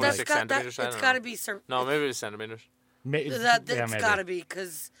Maybe it was thinking that's like 46 got, that, centimeters, I it's don't got know. to be No, maybe it was centimeters. that's maybe. got to be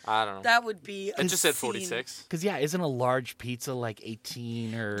because I don't know. that would be. It just said obscene. 46. Because, yeah, isn't a large pizza like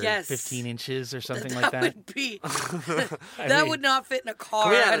 18 or Yes. 15 inches or something That like that? would be. I that mean, would not fit in a car.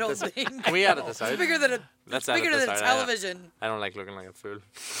 we I edit don't this- think. Can we edit this out? It's bigger than a. Let's It's bigger edit than this a out, yeah. television. I don't like looking like a fool.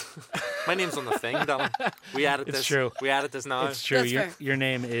 My name's on the thing, Danno. We added It's this. true. We added this now. It's true. That's Your, fair. your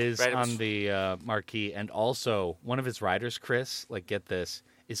name is Right, it was- on the marquee, and also one of his riders, Chris. Like, get this,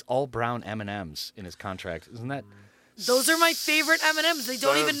 is all brown M&Ms in his contract. Isn't that? Those are my favorite M&Ms. They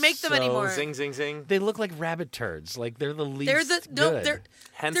don't even make them so anymore. Zing, zing, zing. They look like rabbit turds. Like they're the least They're the no. good. They're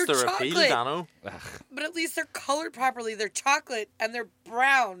Hence they're the repeal, chocolate. Danno. But at least they're colored properly. They're chocolate and they're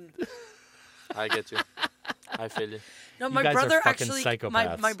brown. I get you. I feel you. No, You my guys are brother fucking actually.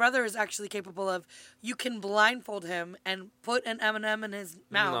 psychopaths. My brother is actually capable of. You can blindfold him and put an M&M in his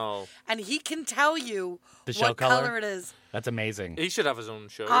mouth, No. and he can tell you The shell what color? color it is. That's amazing. He should have his own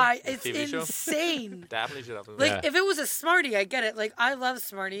show. It's TV show. insane. Definitely should have his own. Like Yeah. if it was a Smartie, I get it. Like I love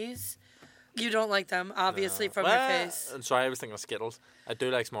Smarties. You don't like them, obviously, from your face. I'm sorry, I was thinking of Skittles. I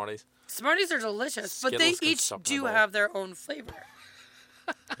do like Smarties. Smarties are delicious, but they Skittles can each suck my do balls. have their own flavor.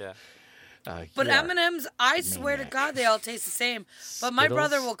 Yeah. But you are- M&Ms, I swear to maniac. God, they all taste the same. But my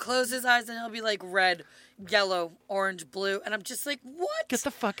brother Skittles? will close his eyes and he'll be like red, yellow, orange, blue, and I'm just like, what? Get the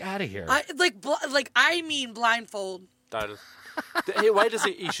fuck out of here. I mean blindfold. Doubt it. Hey, why does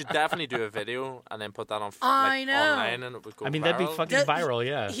he should definitely do a video and then put that on I know. online and it would go I mean, viral. that'd be fucking That- viral,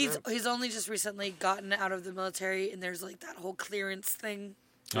 yeah. He's only just recently gotten out of the military, and there's like that whole clearance thing.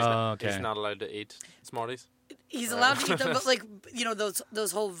 Oh, okay. He's not allowed to eat Smarties. He's allowed to eat them, but like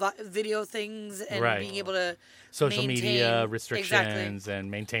those whole video things and Right. being able to Social media maintain- restrictions and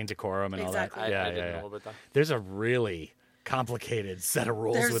maintain decorum and Exactly. all that. Yeah, I yeah, didn't yeah. know about that. There's a really complicated set of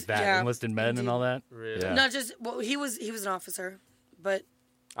rules There's- with that. yeah, Enlisted men and all that. Really? Yeah. Not just he was an officer, but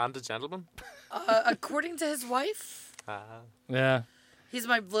And a gentleman. according to his wife, Yeah. he's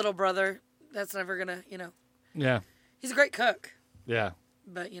my little brother. That's never gonna, Yeah. he's a great cook, Yeah.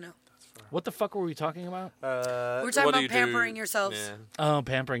 but What the fuck were we talking about? we're talking about pampering yourselves. Yeah. Oh,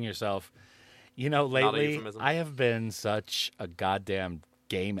 pampering yourself. You know, lately euphemism. I have been such a goddamn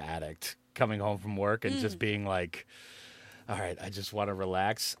game addict coming home from work and just being like, all right, I just want to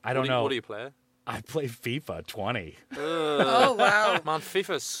relax. I don't know. What do you play? I play FIFA 20. Oh wow! Man,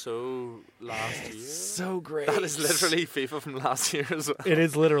 FIFA is so last year. So great. That is literally FIFA from last year as well. It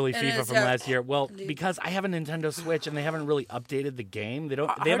is literally It FIFA is, from yeah. last year. Well, because I have a Nintendo Switch and they haven't really updated the game. They How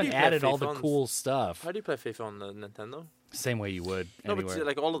don't. do They haven't you play added all FIFA the on- cool stuff. How do you play FIFA on the Nintendo? Same way you would No, but anywhere.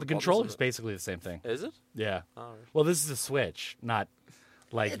 like all of the the controller buttons is basically the same thing. Is it? Yeah. Oh, right. Well, this is a Switch, not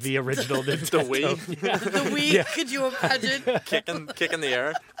like the original The Nintendo. Wii. The Wii, could you imagine? kick in the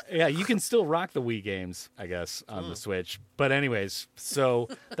air. Yeah, you can still rock the Wii games, I guess, on the Switch. But anyways, so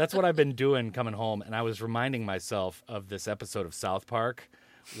that's what I've been doing coming home, and I was reminding myself of this episode of South Park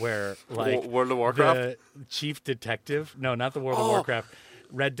where like World of Warcraft? the chief detective, no, not the World of Warcraft,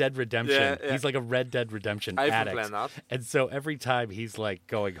 Red Dead Redemption. Yeah, yeah. He's like a Red Dead Redemption I've been addict. playing that. And so every time he's like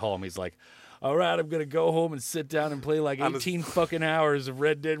going home, he's like, all right, I'm going to go home and sit down and play like 18 fucking hours of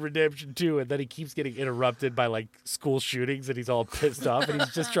Red Dead Redemption 2. And then he keeps getting interrupted by like school shootings and he's all pissed off and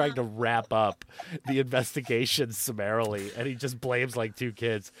he's just trying to wrap up the investigation summarily. And he just blames like 2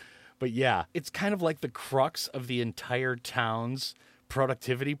 kids. But yeah, it's kind of like the crux of the entire town's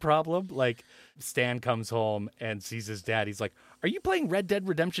productivity problem. Like Stan comes home and sees his dad. He's like, are you playing Red Dead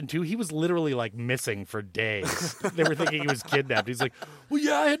Redemption 2? He was literally like missing for days. They were thinking he was kidnapped. He's like, well,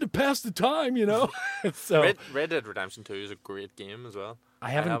 yeah, I had to pass the time, you know? So Red Dead Redemption 2 is a great game as well. I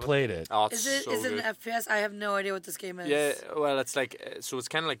haven't played it. Oh, it's Is it so is it good. an FPS? I have no idea what this game is. Yeah, well, it's like so it's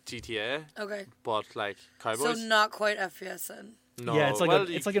kind of like GTA, Okay. but like So cowboys. not quite FPS then. No, Yeah, it's like well,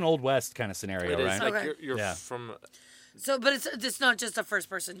 it's like an Old West kind of scenario, it is right? like Okay. you're Yeah. from. So, but it's not just a first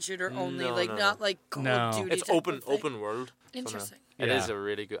person shooter only, No, like no, not no. like Call No. of Duty. It's type open of thing. open world. somehow. Interesting. It Yeah. is a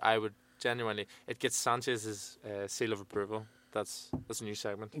really good. I would genuinely. It gets Sanchez's seal of approval. That's a new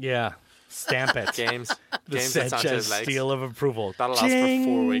segment. Yeah. Stamp it. Games, The games that Sanchez Sanchez likes. seal of approval. That'll last for 4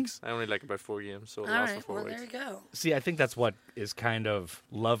 Ching! weeks. I only like about 4 games, so it'll All last right. for 4 Well, weeks. there you go. See, I think that's what is kind of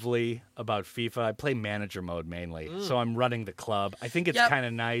lovely about FIFA. I play manager mode mainly, so I'm running the club. I think it's Yep. kind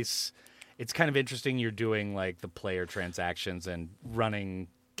of nice. It's kind of interesting. You're doing like the player transactions and running,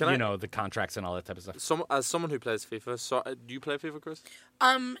 the contracts and all that type of stuff. As someone who plays FIFA, do you play FIFA, Chris?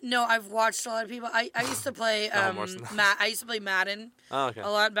 No, I've watched a lot of people. I used to play I'm worse than that. I used to play Madden Oh, okay. a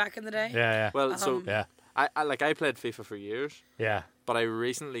lot back in the day. Yeah, Well, so yeah, I played FIFA for years, yeah. but I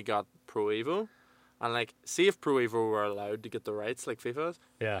recently got Pro Evo, and like, see if Pro Evo were allowed to get the rights like FIFA is,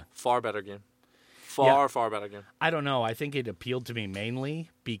 Yeah. far better game, far better game. I don't know. I think it appealed to me mainly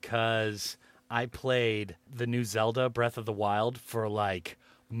because I played the new Zelda Breath of the Wild for like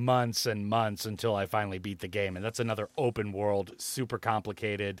months and months until I finally beat the game. And that's another open world, super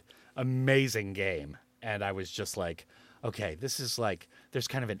complicated, amazing game. And I was just like, okay, this is like, there's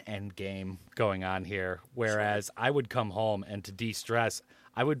kind of an end game going on here. Whereas I would come home and to de-stress,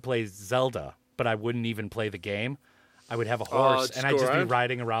 I would play Zelda, but I wouldn't even play the game. I would have a horse just and I'd go just be around?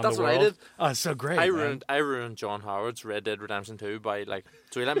 riding around That's the what I world. did. Oh, it's so great. I man. ruined John Howard's Red Dead Redemption 2 by like,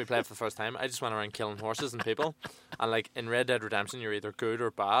 so he let me play it for the first time. I just went around killing horses and people, and like in Red Dead Redemption, you're either good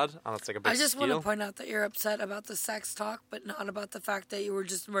or bad, and it's like a big I just want scale. to point out that you're upset about the sex talk, but not about the fact that you were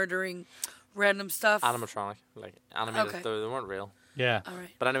just murdering random stuff. Animatronic, like animated. Okay. They weren't real. Yeah. All right.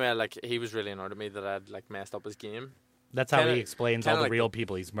 But anyway, like he was really annoyed at me that I'd like messed up his game. That's how Kinda- he explains all kinda the like real the-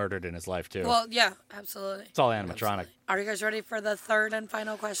 people he's murdered in his life, too. Well, yeah, absolutely. It's all animatronic. Are you guys ready for the third and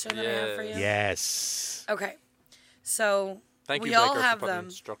final question that I have for you? Yes. Okay. So Thank we you, all Bleeker, have for putting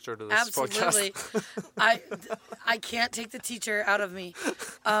them. structure to this Absolutely. podcast. I can't take the teacher out of me.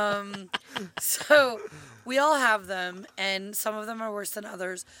 So we all have them, and some of them are worse than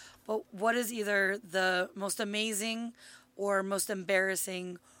others. But what is either the most amazing or most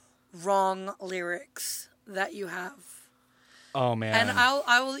embarrassing wrong lyrics that you have? Oh, man. And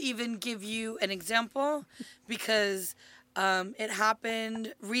I will even give you an example because it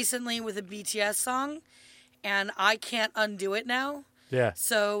happened recently with a BTS song, and I can't undo it now. Yeah.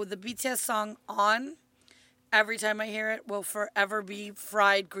 So the BTS song "On," every time I hear it, will forever be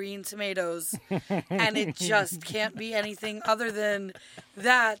fried green tomatoes, and it just can't be anything other than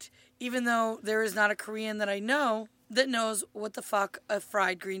that. Even though there is not a Korean that I know that knows what the fuck a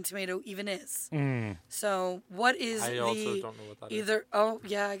fried green tomato even is. So what is I also don't know what that is. either? Oh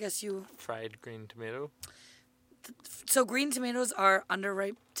yeah, I guess you. Fried green tomato. So green tomatoes are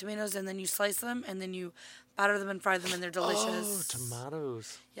underripe tomatoes, and then you slice them, and then you batter them and fry them, and they're Oh, delicious.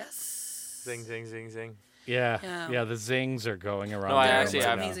 tomatoes. Yes. Zing, zing, zing, zing. Yeah. Yeah. Yeah, the zings are going around. No, I the room actually right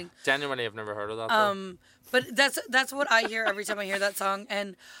have. now. amazing. Genuinely, I've never heard of that. though. But that's what I hear every time I hear that song.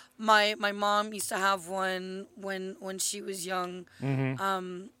 And my mom used to have one when she was young.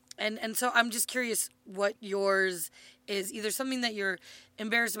 And so I'm just curious what yours is. Either something that you're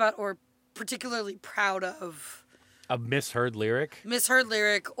embarrassed about or particularly proud of. A misheard lyric? Misheard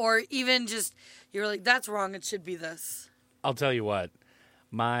lyric, or even just you're like, that's wrong, it should be this. I'll tell you what.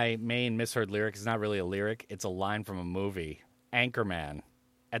 My main misheard lyric is not really a lyric. It's a line from a movie. Anchorman.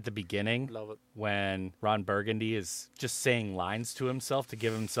 At the beginning, Love it. when Ron Burgundy is just saying lines to himself to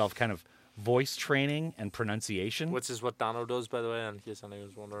give himself kind of voice training and pronunciation. Which is what Danno does, by the way, in case anyone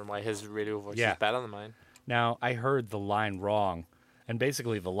was wondering why his radio voice Yeah. is better than mine. Now, I heard the line wrong, and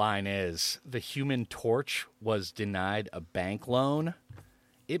basically the line is, the Human Torch was denied a bank loan.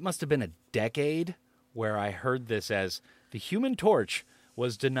 It must have been a decade where I heard this as, the Human Torch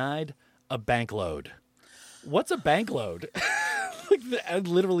was denied a bank load. What's a bank load? I'm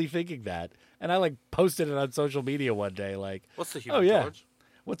literally thinking that. And I posted it on social media one day, What's the Human oh, yeah. Torch?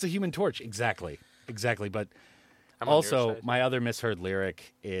 What's a Human Torch? Exactly. But I'm on your also, side. my other misheard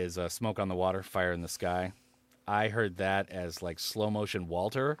lyric is smoke on the water, fire in the sky. I heard that as slow motion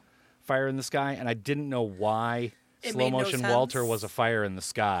Walter, fire in the sky, and I didn't know why It slow made no motion sense. Walter was a fire in the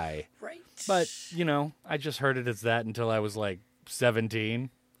sky. Right. But, I just heard it as that until I was 17,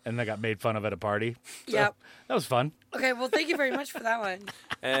 and I got made fun of at a party. So, Yep. that was fun. Okay, well, thank you very much for that one.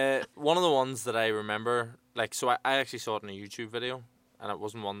 One of the ones that I remember, so I actually saw it in a YouTube video, and it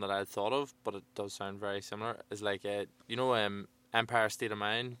wasn't one that I had thought of, but it does sound very similar. Is Empire State of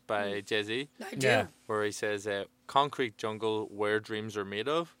Mind by Jay-Z, I do. Yeah. where he says, concrete jungle where dreams are made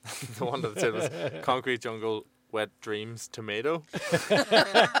of. The one that said was, concrete jungle, wet dreams, tomato.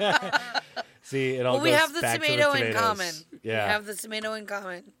 See, it all Well, we goes have the back to tomato in tomatoes. common. Yeah. We have the tomato in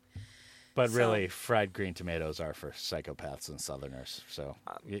common. But So- really, fried green tomatoes are for psychopaths and Southerners. So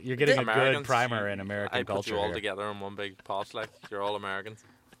you're getting a good Americans, primer in American I put culture you all here. together in one big pot, you're all Americans.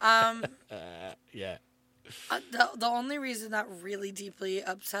 Yeah. The only reason that really deeply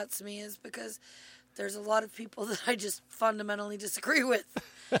upsets me is because there's a lot of people that I just fundamentally disagree with.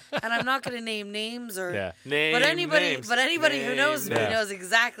 And I'm not going to name names or Yeah. but anybody who knows me names. knows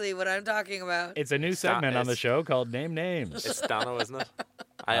exactly what I'm talking about. It's a new segment on the show called Name Names. It's Danno, isn't it?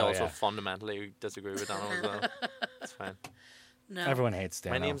 I Oh, also yeah. fundamentally disagree with Danno as well. It's fine. No. Everyone hates Danno.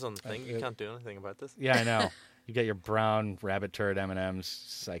 My name's on the thing. You can't do anything about this. Yeah, I know. You get your brown rabbit turd M&Ms,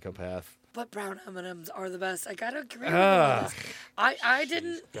 psychopath. But brown M&Ms are the best. I gotta agree with him on this. I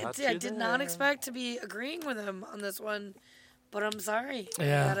Got did you not there. expect to be agreeing with him on this one, but I'm sorry.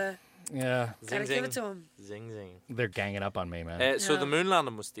 Yeah. Gotta Yeah, give it to him. Zing, zing. they're ganging up on me, man. So Yeah. the moon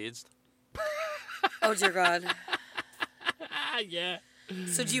landing was staged. Oh dear God. Yeah.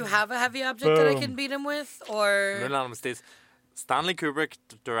 So do you have a heavy object that I can beat him with, or Moon landing was staged. Stanley Kubrick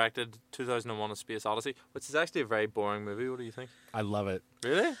directed 2001: A Space Odyssey, which is actually a very boring movie. What do you think? I love it.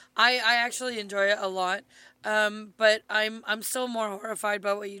 Really? I actually enjoy it a lot, but I'm still more horrified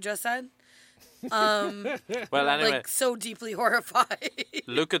by what you just said. Well, anyway, So deeply horrified.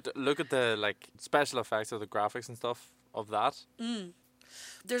 look at the special effects of the graphics and stuff of that.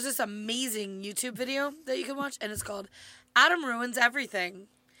 There's this amazing YouTube video that you can watch, and it's called Adam Ruins Everything.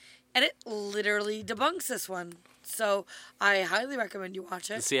 And it literally debunks this one. So I highly recommend you watch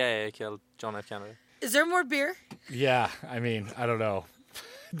The it. CIA killed John F. Kennedy. Is there more beer? Yeah, I mean, I don't know.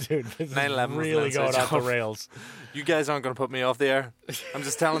 Dude, this is 9/11 was really an going inside off the job. rails. You guys aren't going to put me off the air. I'm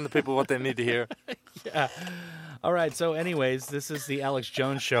just telling the people what they need to hear. All right, so anyways, this is the Alex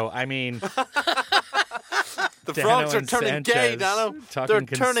Jones Show. I mean, The Danno frogs are and turning gay, Sanchez Danno. talking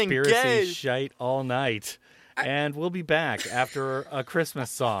They're turning conspiracy gay. shite all night. And we'll be back after a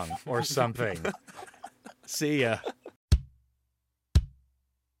Christmas song or something. See ya.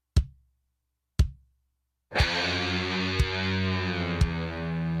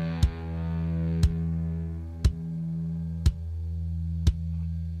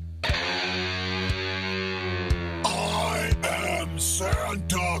 I am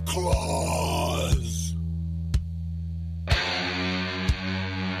Santa Claus.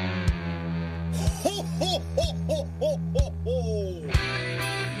 Ho, ho, ho, ho, ho, ho, ho.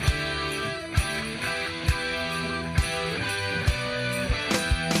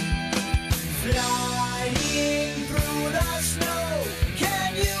 Flying through the snow,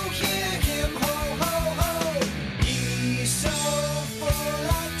 can you hear him? Ho, ho, ho. He's so full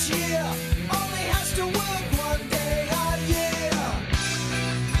of cheer, only has to work one day a year.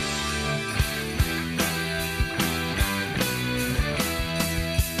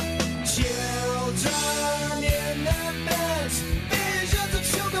 Children in their beds, visions of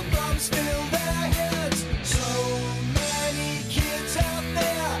sugar bombs fill their heads. So many kids out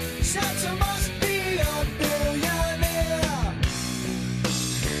there, Santa must be a billionaire.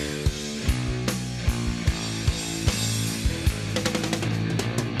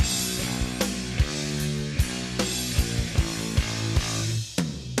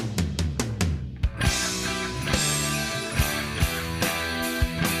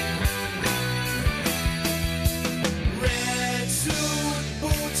 Red suit,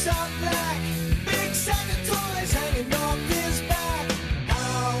 boots are black, big sack of toys hanging off his back.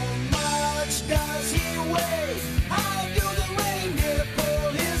 How much does he weigh? How do the reindeer pull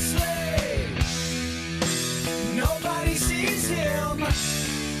his sleigh?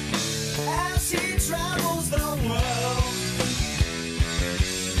 travels the world.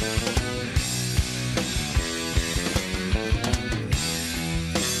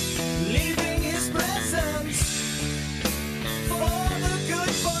 Leaving his presence for the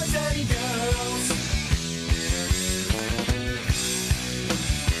good boys and girls.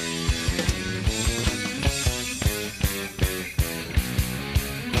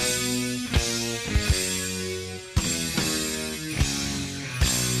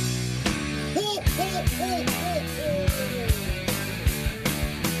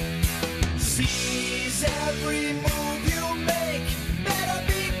 Sees every move you make. Better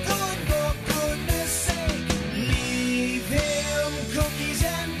be good for goodness sake. Leave him cookies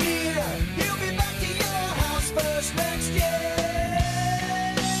and beer. He'll be back to your house first next year.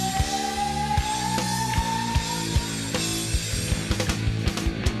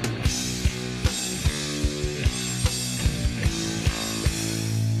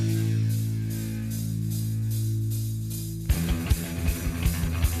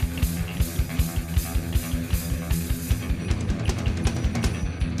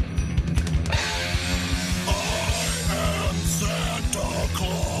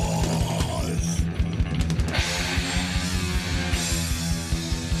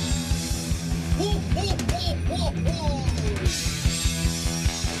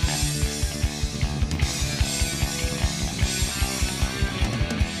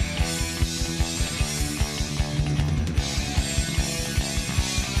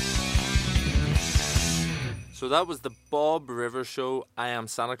 So that was the Bob Rivers show, I Am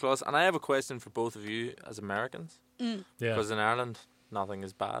Santa Claus. And I have a question for both of you as Americans. Yeah. Because in Ireland, nothing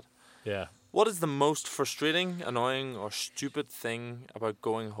is bad. Yeah. What is the most frustrating, annoying, or stupid thing about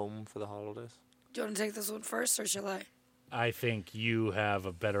going home for the holidays? Do you want to take this one first, or shall I? I think you have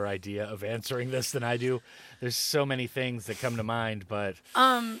a better idea of answering this than I do. There's so many things that come to mind, but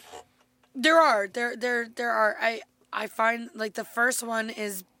There are. I find like the first one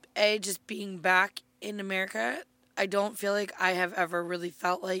is just being back in America. I don't feel like I have ever really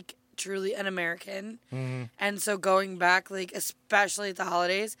felt like truly an American. Mm-hmm. And so going back, like especially at the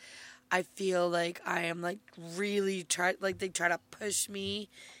holidays, I feel like I am like really they try to push me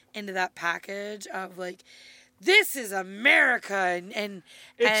into that package of like, this is America and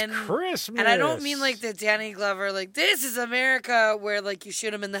it's Christmas. And I don't mean like the Danny Glover, like this is America where like you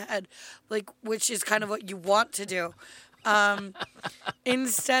shoot him in the head, like, which is kind of what you want to do.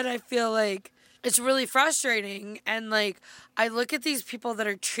 Instead, I feel like it's really frustrating, and like I look at these people that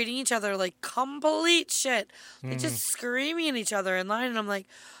are treating each other like complete shit, like just screaming at each other in line, and I'm like,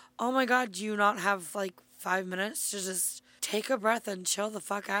 oh my god, do you not have like 5 minutes to just take a breath and chill the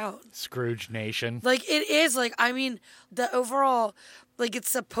fuck out? Scrooge Nation. Like it is like, I mean, the overall, like it's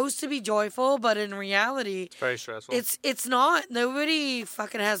supposed to be joyful, but in reality, It's very stressful. it's not. Nobody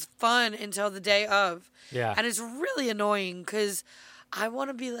fucking has fun until the day of. Yeah. And it's really annoying because I want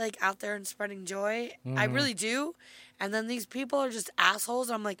to be like out there and spreading joy. I really do. And then these people are just assholes.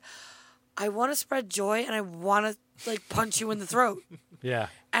 I'm like, I want to spread joy and I want to like punch you in the throat. Yeah.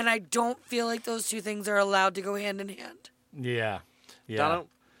 And I don't feel like those two things are allowed to go hand in hand. Yeah. Yeah. Donald?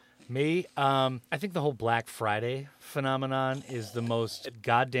 Me, I think the whole Black Friday phenomenon is the most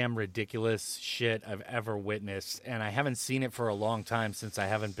goddamn ridiculous shit I've ever witnessed, and I haven't seen it for a long time since I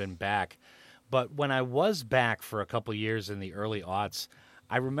haven't been back. But when I was back for a couple years in the early aughts,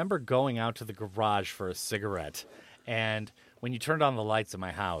 I remember going out to the garage for a cigarette, and when you turned on the lights in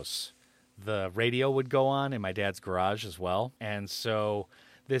my house, the radio would go on in my dad's garage as well. And so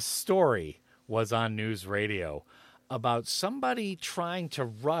this story was on news radio about somebody trying to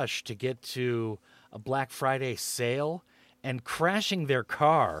rush to get to a Black Friday sale and crashing their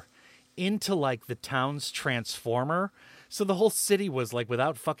car into like the town's transformer. So the whole city was like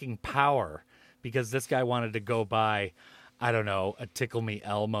without fucking power because this guy wanted to go buy, I don't know, a Tickle Me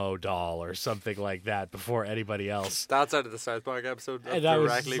Elmo doll or something like that before anybody else. That's out of the South Park episode. That's And that was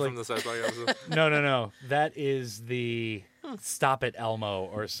directly like- from the South Park episode. No. That is the Stop It Elmo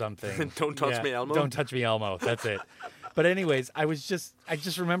or something. Don't touch me, Elmo? Don't touch me, Elmo. That's it. But anyways, I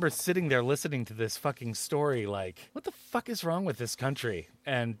just remember sitting there listening to this fucking story like, what the fuck is wrong with this country?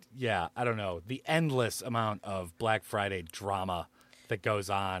 And yeah, I don't know. The endless amount of Black Friday drama that goes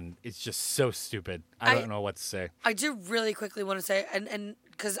on is just so stupid. I don't know what to say. I do really quickly want to say, and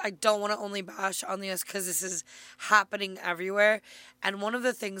because I don't want to only bash on this because this is happening everywhere. And one of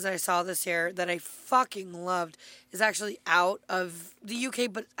the things I saw this year that I fucking loved is actually out of the UK,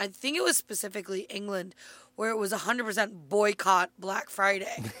 but I think it was specifically England, where it was 100% boycott Black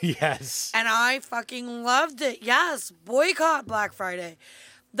Friday. Yes. And I fucking loved it. Yes, boycott Black Friday.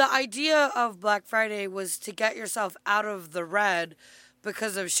 The idea of Black Friday was to get yourself out of the red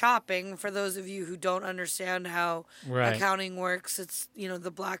because of shopping. For those of you who don't understand how Right. accounting works, it's,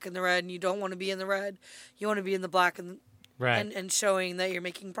 the black and the red, and you don't want to be in the red. You want to be in the black and Right. and showing that you're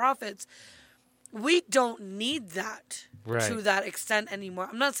making profits. We don't need that Right. to that extent anymore.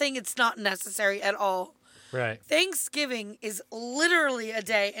 I'm not saying it's not necessary at all. Right. Thanksgiving is literally a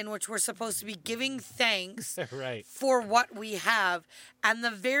day in which we're supposed to be giving thanks Right. for what we have. And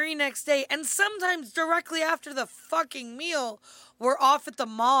the very next day, and sometimes directly after the fucking meal, we're off at the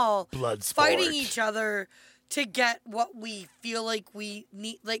mall Blood fighting sport. each other to get what we feel like we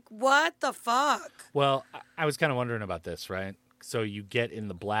need. Like, what the fuck? Well, I was kind of wondering about this, right? So you get in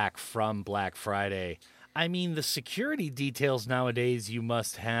the black from Black Friday. I mean, the security details nowadays you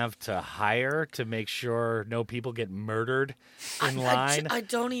must have to hire to make sure no people get murdered in line. I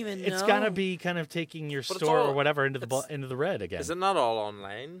don't even know. It's got to be kind of taking your But it's store all- or whatever into the red again. Is it not all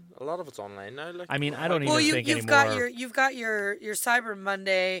online? A lot of it's online now. Like, I mean, I don't even Well, think you've anymore. got your Cyber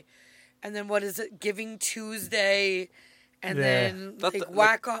Monday, and then what is it? Giving Tuesday, and Yeah. then That- like like-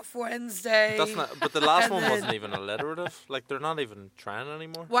 Whack Off Wednesday. That's not. But the last And one then- wasn't even alliterative. Like they're not even trying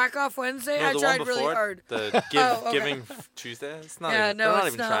anymore. Whack Off Wednesday. No, I the tried one really before it, hard. The okay. Giving Tuesday. It's not. Yeah, even, they're no, not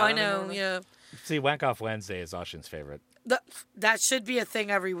it's even not. trying I know. anymore, Yeah, See, Whack Off Wednesday is Oshin's favorite. that should be a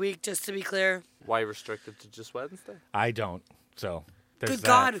thing every week. Just to be clear. Why restricted to just Wednesday? I don't. So there's Good that.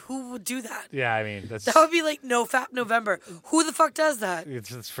 God, who would do that? Yeah, I mean, that's That would be like No Fap November. Who the fuck does that?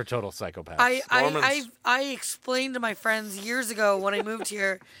 it's for total psychopaths. I explained to my friends years ago when I moved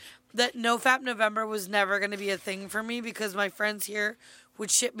here that No Fap November was never going to be a thing for me because my friends here would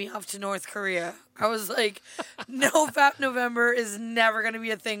ship me off to North Korea. I was like, No Fap November is never going to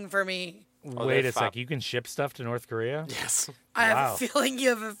be a thing for me. Wait they're a sec. fap. You can ship stuff to North Korea? Yes. I have Wow. a feeling you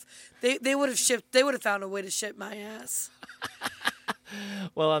have. They would have found a way to ship my ass.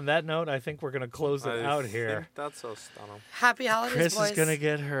 Well, on that note, I think we're going to close it I out here. think that's us, Danno. Happy holidays, Chris boys. is going to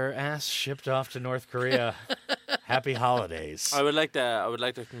get her ass shipped off to North Korea. Happy holidays. I would like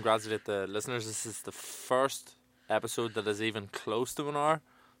to congratulate the listeners. This is the first episode that is even close to an hour.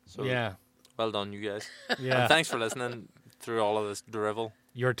 So Yeah. well done, you guys. Yeah. And thanks for listening through all of this drivel.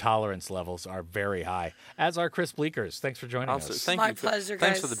 Your tolerance levels are very high, as are Chris Bleeker's. Thanks for joining Absolutely. us. Thank My you. pleasure,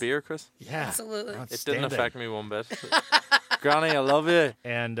 Thanks for guys. the beer, Chris. Yeah. Absolutely. It Outstanding. didn't affect me one bit. Granny, I love you.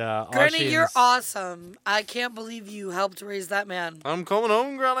 And Granny, you're Oshin's- awesome. I can't believe you helped raise that man. I'm coming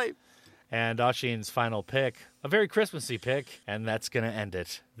home, Granny. And Oshin's final pick, a very Christmassy pick, and that's going to end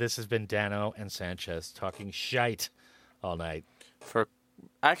it. This has been Danno and Sanchez talking shite all night. For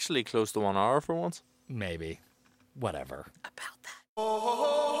actually close to 1 hour for once. Maybe. Whatever. About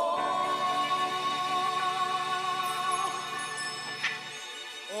that.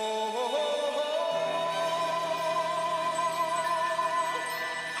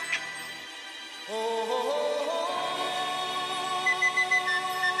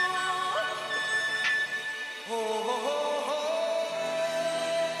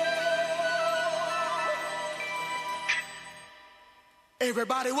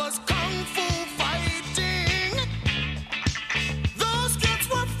 Everybody was kung fu